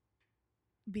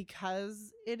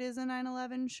 Because it is a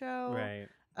 9/11 show. Right.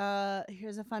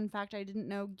 Here's a fun fact I didn't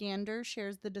know. Gander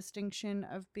shares the distinction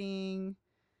of being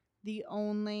the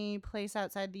only place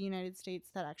outside the United States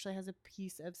that actually has a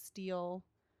piece of steel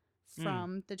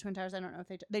from the Twin Towers. I don't know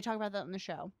if they talk about that in the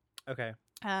show. Okay.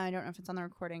 I don't know if it's on the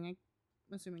recording.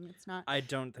 I'm assuming it's not. I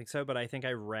don't think so, but I think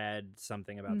I read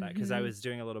something about that because I was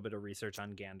doing a little bit of research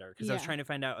on Gander because I was trying to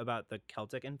find out about the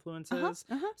Celtic influences.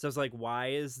 So I was like,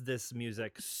 why is this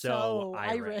music so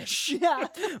Irish? Yeah.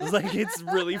 I was like, it's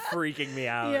really freaking me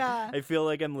out. Yeah. I feel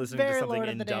like I'm listening to something Lord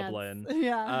in of the Dublin. Dance.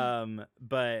 Yeah.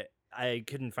 But I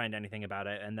couldn't find anything about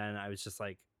it. And then I was just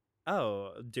like,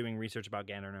 doing research about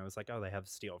Gander, and I was like, oh, they have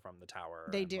steel from the tower.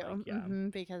 They and do.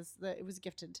 like, Because it was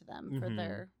gifted to them for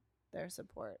their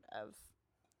support of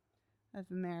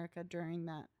America during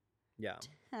that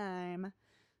time.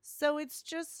 So it's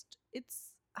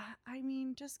I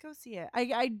mean, just go see it.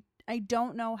 I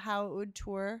don't know how it would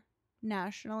tour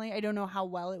nationally. I don't know how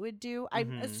well it would do.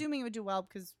 I'm assuming it would do well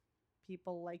because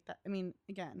people like that. I mean,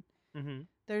 again,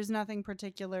 there's nothing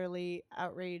particularly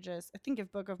outrageous. I think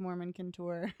if Book of Mormon can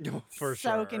tour, for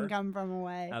so sure, can come from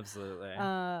away. Absolutely.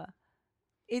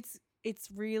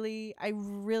 It's really, I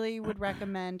really would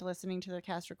recommend listening to the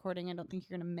cast recording. I don't think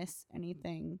you're gonna miss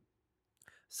anything.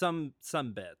 Some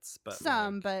bits, but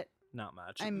but not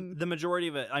much. The majority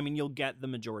of it, I mean, you'll get the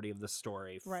majority of the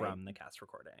story from the cast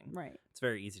recording. Right. It's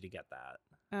very easy to get that.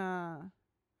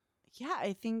 Yeah,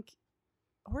 I think,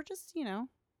 or just,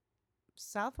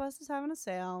 Southwest is having a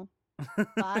sale.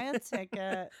 Buy a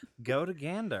ticket. Go to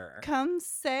Gander. Come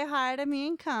say hi to me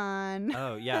and Con.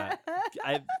 Oh, yeah.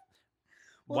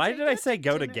 Why did I say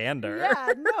go to Gander?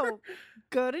 Yeah, no.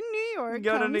 Go to New York.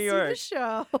 Go to New York. See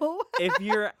the show. If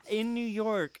you're in New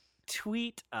York,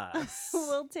 tweet us.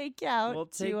 We'll take you out. We'll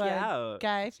take you out.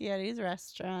 Guy Fieri's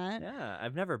restaurant. Yeah,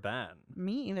 I've never been.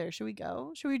 Me either. Should we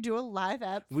go? Should we do a live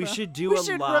ep? We should do a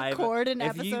live. Record an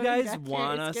if episode. you guys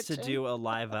want us to do a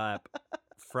live ep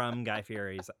from Guy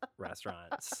Fieri's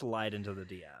restaurant. Slide into the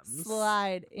DMs.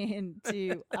 Slide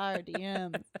into our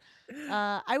DMs.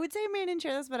 I would say Made in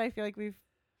Chairs, but I feel like we've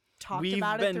talked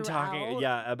about it throughout. We've been talking,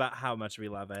 about how much we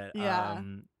love it. Yeah.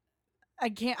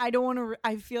 I don't want to.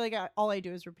 I feel like all I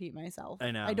do is repeat myself.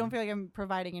 I know. I don't feel like I'm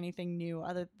providing anything new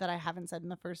other that I haven't said in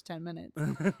the first 10 minutes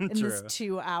in True. this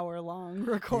 2-hour long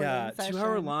recording session. 2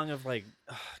 hour long of like,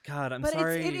 oh God, I'm but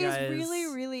sorry, it you guys. is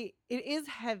really, really. It is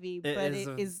heavy, but it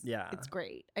is. It's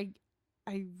great.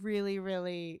 I really,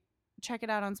 really check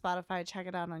it out on Spotify. Check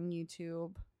it out on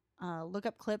YouTube. Look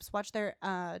up clips. Watch their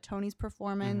Tony's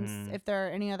performance. If there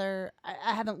are any other,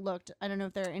 I haven't looked. I don't know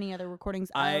if there are any other recordings.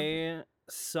 I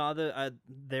saw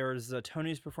there was a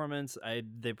Tony's performance.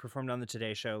 They performed on the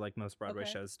Today Show like most Broadway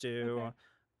shows do.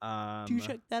 Okay. Do you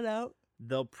check that out?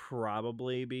 They'll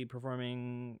probably be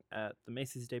performing at the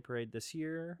Macy's Day Parade this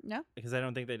year. No, because I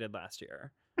don't think they did last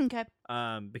year. Okay.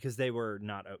 Because they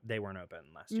weren't open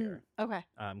last year. Okay.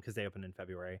 Because they opened in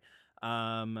February.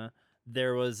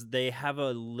 They have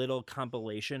a little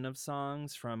compilation of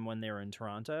songs from when they were in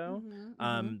Toronto.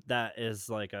 That is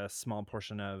like a small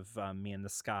portion of Me in the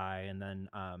Sky, and then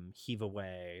Heave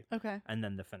Away. Okay. And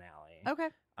then the finale. Okay.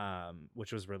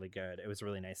 Which was really good. It was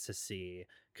really nice to see,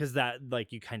 because that,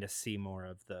 like, you kind of see more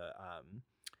of the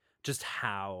just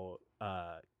how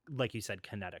like you said,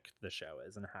 kinetic the show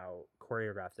is, and how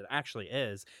choreographed it actually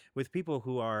is, with people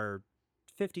who are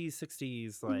 50s,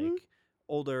 60s, like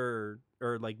older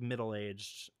or like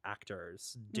middle-aged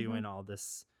actors doing all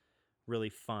this really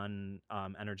fun,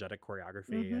 energetic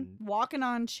choreography and walking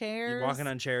on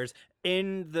chairs.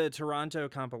 In the Toronto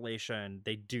compilation,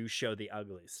 they do show the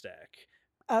Ugly Stick.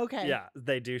 Okay. Yeah,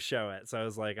 they do show it. So I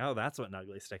was like, oh, that's what an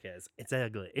Ugly Stick is. It's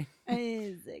ugly.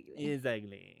 It's ugly. It's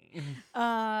ugly.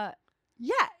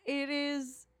 Yeah, it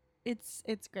is.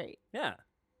 It's great. Yeah.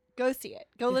 Go see it.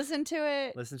 Go listen to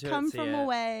it. Come from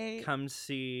away. Come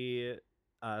see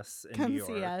us in Come New York.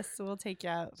 see us. We'll take you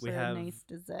out for a nice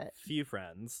dessert. Few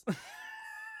friends.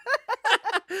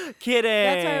 Kidding.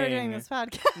 That's why we're doing this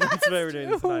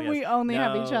podcast. We only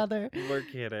have each other. We're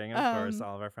kidding. Of course,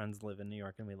 all of our friends live in New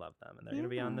York and we love them, and they're going to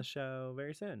be on the show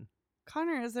very soon.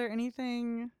 Connor, is there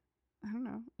anything, I don't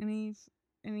know,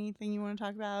 anything you want to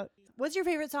talk about? What's your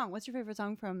favorite song? What's your favorite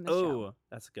song from the show? Oh,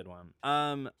 that's a good one.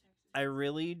 I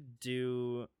really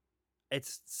do.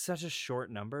 It's such a short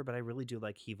number, but I really do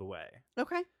like Heave Away.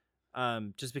 Okay.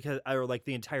 Just because I like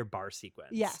the entire bar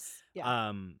sequence. Yes.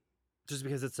 Yeah. Just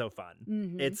because it's so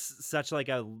fun. It's such like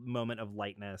a moment of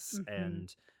lightness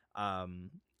and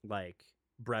like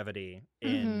brevity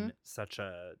in such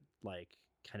a like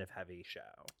kind of heavy show.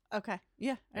 Okay.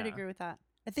 Yeah, I'd agree with that.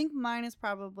 I think mine is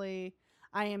probably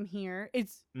I Am Here.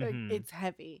 It's it's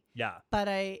heavy. Yeah. But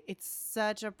it's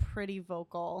such a pretty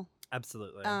vocal.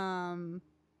 Absolutely.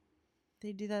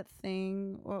 They do that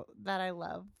thing that I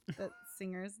love that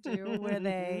singers do where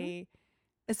they,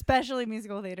 especially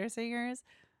musical theater singers,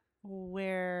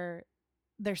 where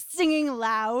they're singing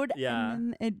loud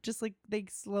and then it just like they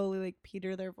slowly like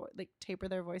taper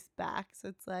their voice back, so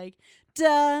it's like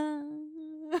duh.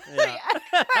 Yeah.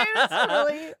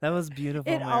 Really, that was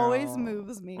beautiful. It always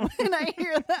moves me when I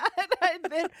hear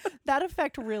that. That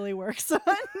effect really works on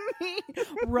me.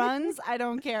 Runs, I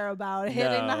don't care about.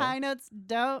 Hitting the high notes,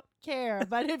 don't care.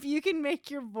 But if you can make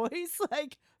your voice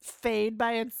like fade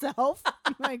by itself,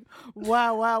 I'm like,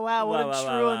 wow, what a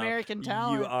true American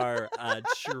talent. You are a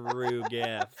true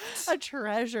gift. A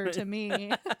treasure to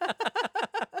me.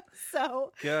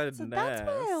 So that's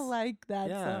why I like that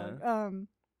song.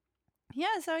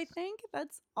 Yeah, so I think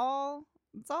that's all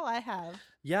I have.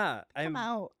 Yeah, I'm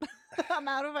out. I'm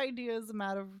out of ideas. I'm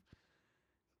out of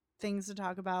things to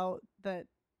talk about. That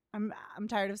I'm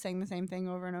tired of saying the same thing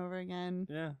over and over again.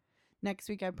 Yeah. Next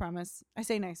week, I promise. I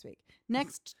say next week.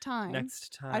 Next time.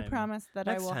 I promise that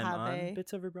I will have a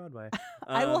Bits Over Broadway.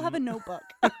 I will have a notebook.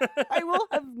 I will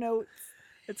have notes.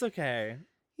 It's okay.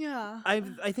 Yeah.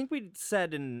 I think we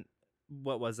said in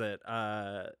what was it?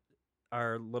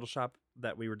 Our little shop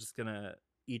that we were just gonna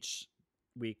each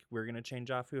week we're gonna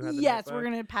change off who had the notebook. We're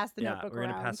gonna pass the notebook we're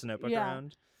around. Gonna pass the notebook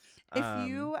around. If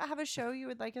you have a show you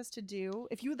would like us to do,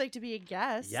 if you would like to be a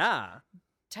guest,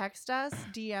 text us,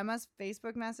 DM us,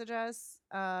 Facebook message us,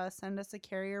 send us a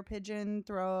carrier pigeon,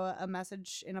 throw a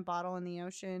message in a bottle in the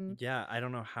ocean. Yeah, I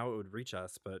don't know how it would reach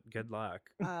us, but good luck.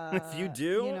 If you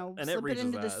do, and slip it reaches it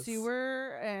into us. the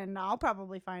sewer, and I'll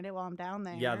probably find it while I'm down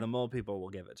there. Yeah, the mole people will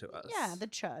give it to us. Yeah, the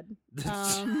chud.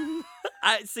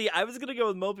 I was gonna go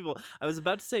with mole people. I was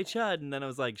about to say chud, and then I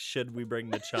was like, should we bring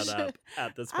the chud up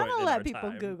at this point? I'll let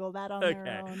people Google that on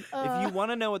their own. If you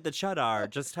want to know what the chud are,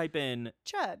 just type in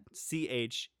chud.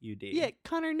 CHUD. Yeah,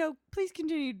 Connor, no, please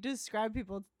continue to describe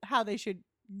people how they should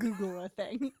Google a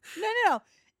thing. No.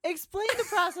 Explain the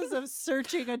process of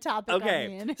searching a topic on the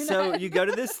Okay, internet. so you go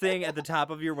to this thing at the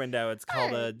top of your window. It's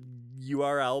called a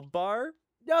URL bar.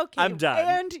 Okay, I'm done.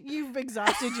 And you've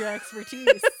exhausted your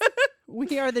expertise.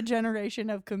 We are the generation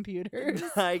of computers.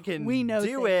 I can We know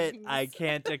do it. things. I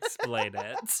can't explain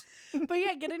it. But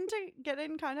yeah, get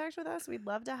in contact with us. We'd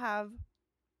love to have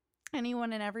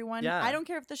anyone and everyone. Yeah. I don't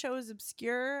care if the show is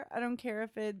obscure. I don't care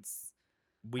if it's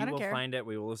We I don't will care. find it.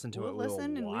 We will listen to We'll it. We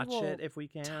listen and will we watch will it if we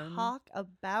can. talk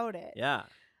about it. Yeah.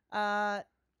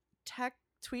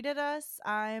 Tweet at us.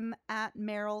 I'm at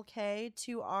Meryl K,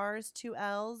 2 R's, 2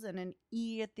 L's, and an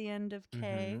E at the end of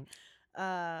K.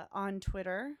 On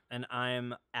Twitter. And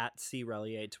I'm at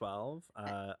CRellier12.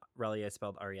 Relier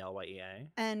spelled RELYEA.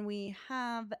 And we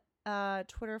have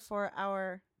Twitter for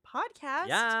our podcast.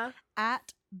 Yeah.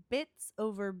 At Bits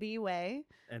Over B-Way.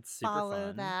 It's super Follow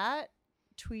fun. that.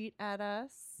 Tweet at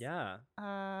us. Yeah.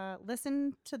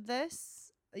 Listen to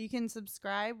this. You can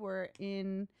subscribe. We're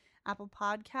in Apple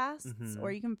Podcasts,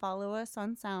 or you can follow us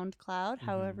on SoundCloud,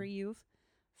 however you've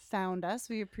found us.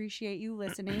 We appreciate you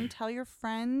listening. Tell your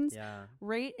friends. Yeah.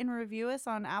 Rate and review us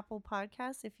on Apple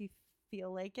Podcasts if you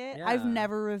feel like it. Yeah. I've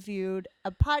never reviewed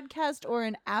a podcast or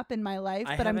an app in my life,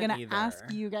 but I'm haven't going to ask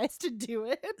either. you guys to do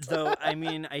it. Though, I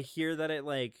mean, I hear that it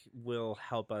will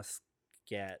help us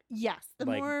get yes, the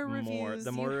more reviews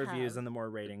the more you reviews have, and the more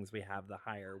ratings we have, the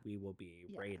higher we will be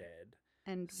rated.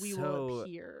 and we So, will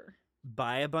appear.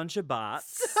 Buy a bunch of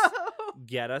bots. So,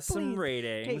 Get us some please,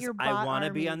 ratings. get your I bot want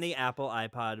to be on armies. the Apple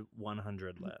iPod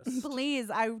 100 list. please,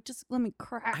 let me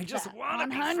crack. I just that want to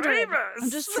be 100. famous. I'm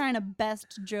just trying to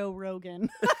best Joe Rogan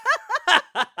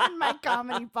on my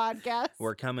comedy podcast.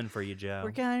 We're coming for you, Joe.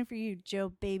 We're coming for you, Joe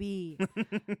baby.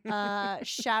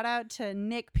 Shout out to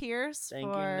Nick Pierce Thank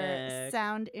you, for Nick.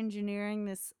 sound engineering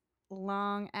this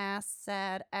long ass,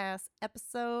 sad ass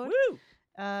episode. Woo!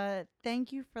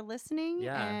 Thank you for listening.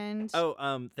 Yeah. And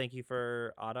Thank you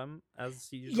for Autumn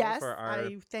as usual. yes, for our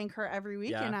I thank her every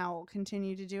week, Yeah. and I will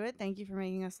continue to do it. Thank you for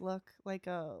making us look like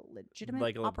a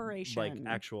legitimate operation, like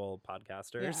actual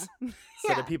podcasters, Yeah.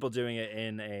 instead of people doing it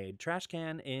in a trash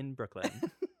can in Brooklyn.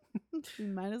 You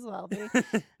might as well be.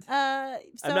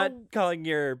 I'm not calling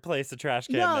your place a trash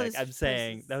can, No, Nick. this I'm place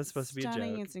saying is that was supposed to be a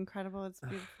stunning. joke. It's incredible. It's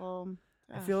beautiful.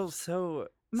 I feel so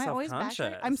Am I always self-conscious.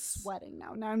 backtracked? I'm sweating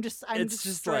now. Now I'm It's just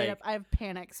just straight like- up. I have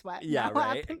panic sweat. Yeah, now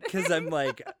right. happening. Because I'm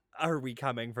like, are we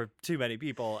coming for too many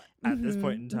people at this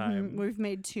point in time? We've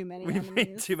made too many We've enemies.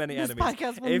 made too many This enemies.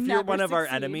 podcast will If you're never one of our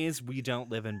succeed. enemies, we don't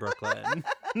live in Brooklyn.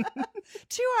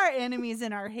 To our enemies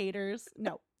and our haters.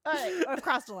 No. All right, I've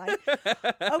crossed a line.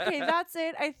 Okay, that's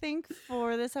it, I think,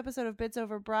 for this episode of Bits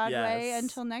Over Broadway. Yes.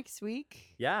 Until next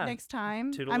week. Yeah. Next time.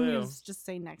 I'm Toodaloo. going to just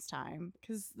say next time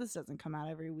because this doesn't come out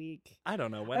every week. I don't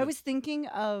know when. I was thinking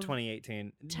of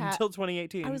 2018 Ta- until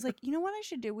 2018. I was like, you know what I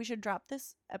should do? We should drop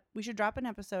this. We should drop an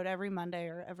episode every Monday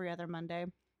or every other Monday,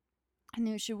 and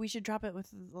then we should drop it with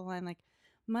the line like,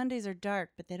 "Mondays are dark,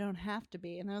 but they don't have to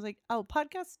be." And I was like, oh,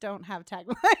 podcasts don't have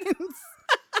taglines.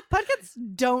 Podcasts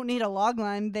don't need a log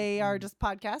line. They are just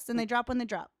podcasts, and they drop when they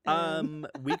drop.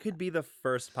 we could be the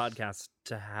first podcast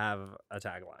to have a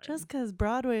tagline. Just because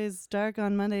Broadway is dark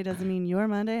on Monday doesn't mean your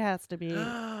Monday has to be.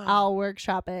 I'll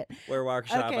workshop it. We're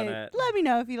workshopping Okay, it. let me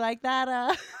know if you like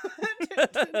that.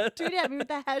 Tweet at me with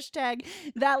the hashtag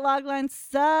that logline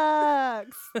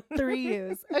sucks. 3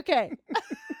 U's. Okay.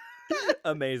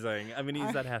 Amazing. I'm gonna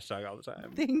use that hashtag all the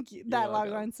time. Thank you. That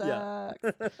welcome. logline sucks.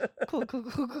 Yeah.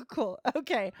 Cool.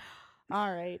 Okay. All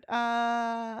right.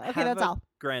 Okay, Have that's a all.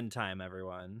 Grand time,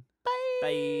 everyone. Bye.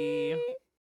 Bye.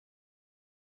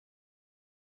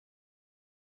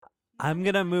 I'm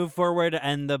gonna move forward,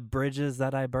 and the bridges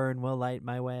that I burn will light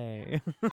my way.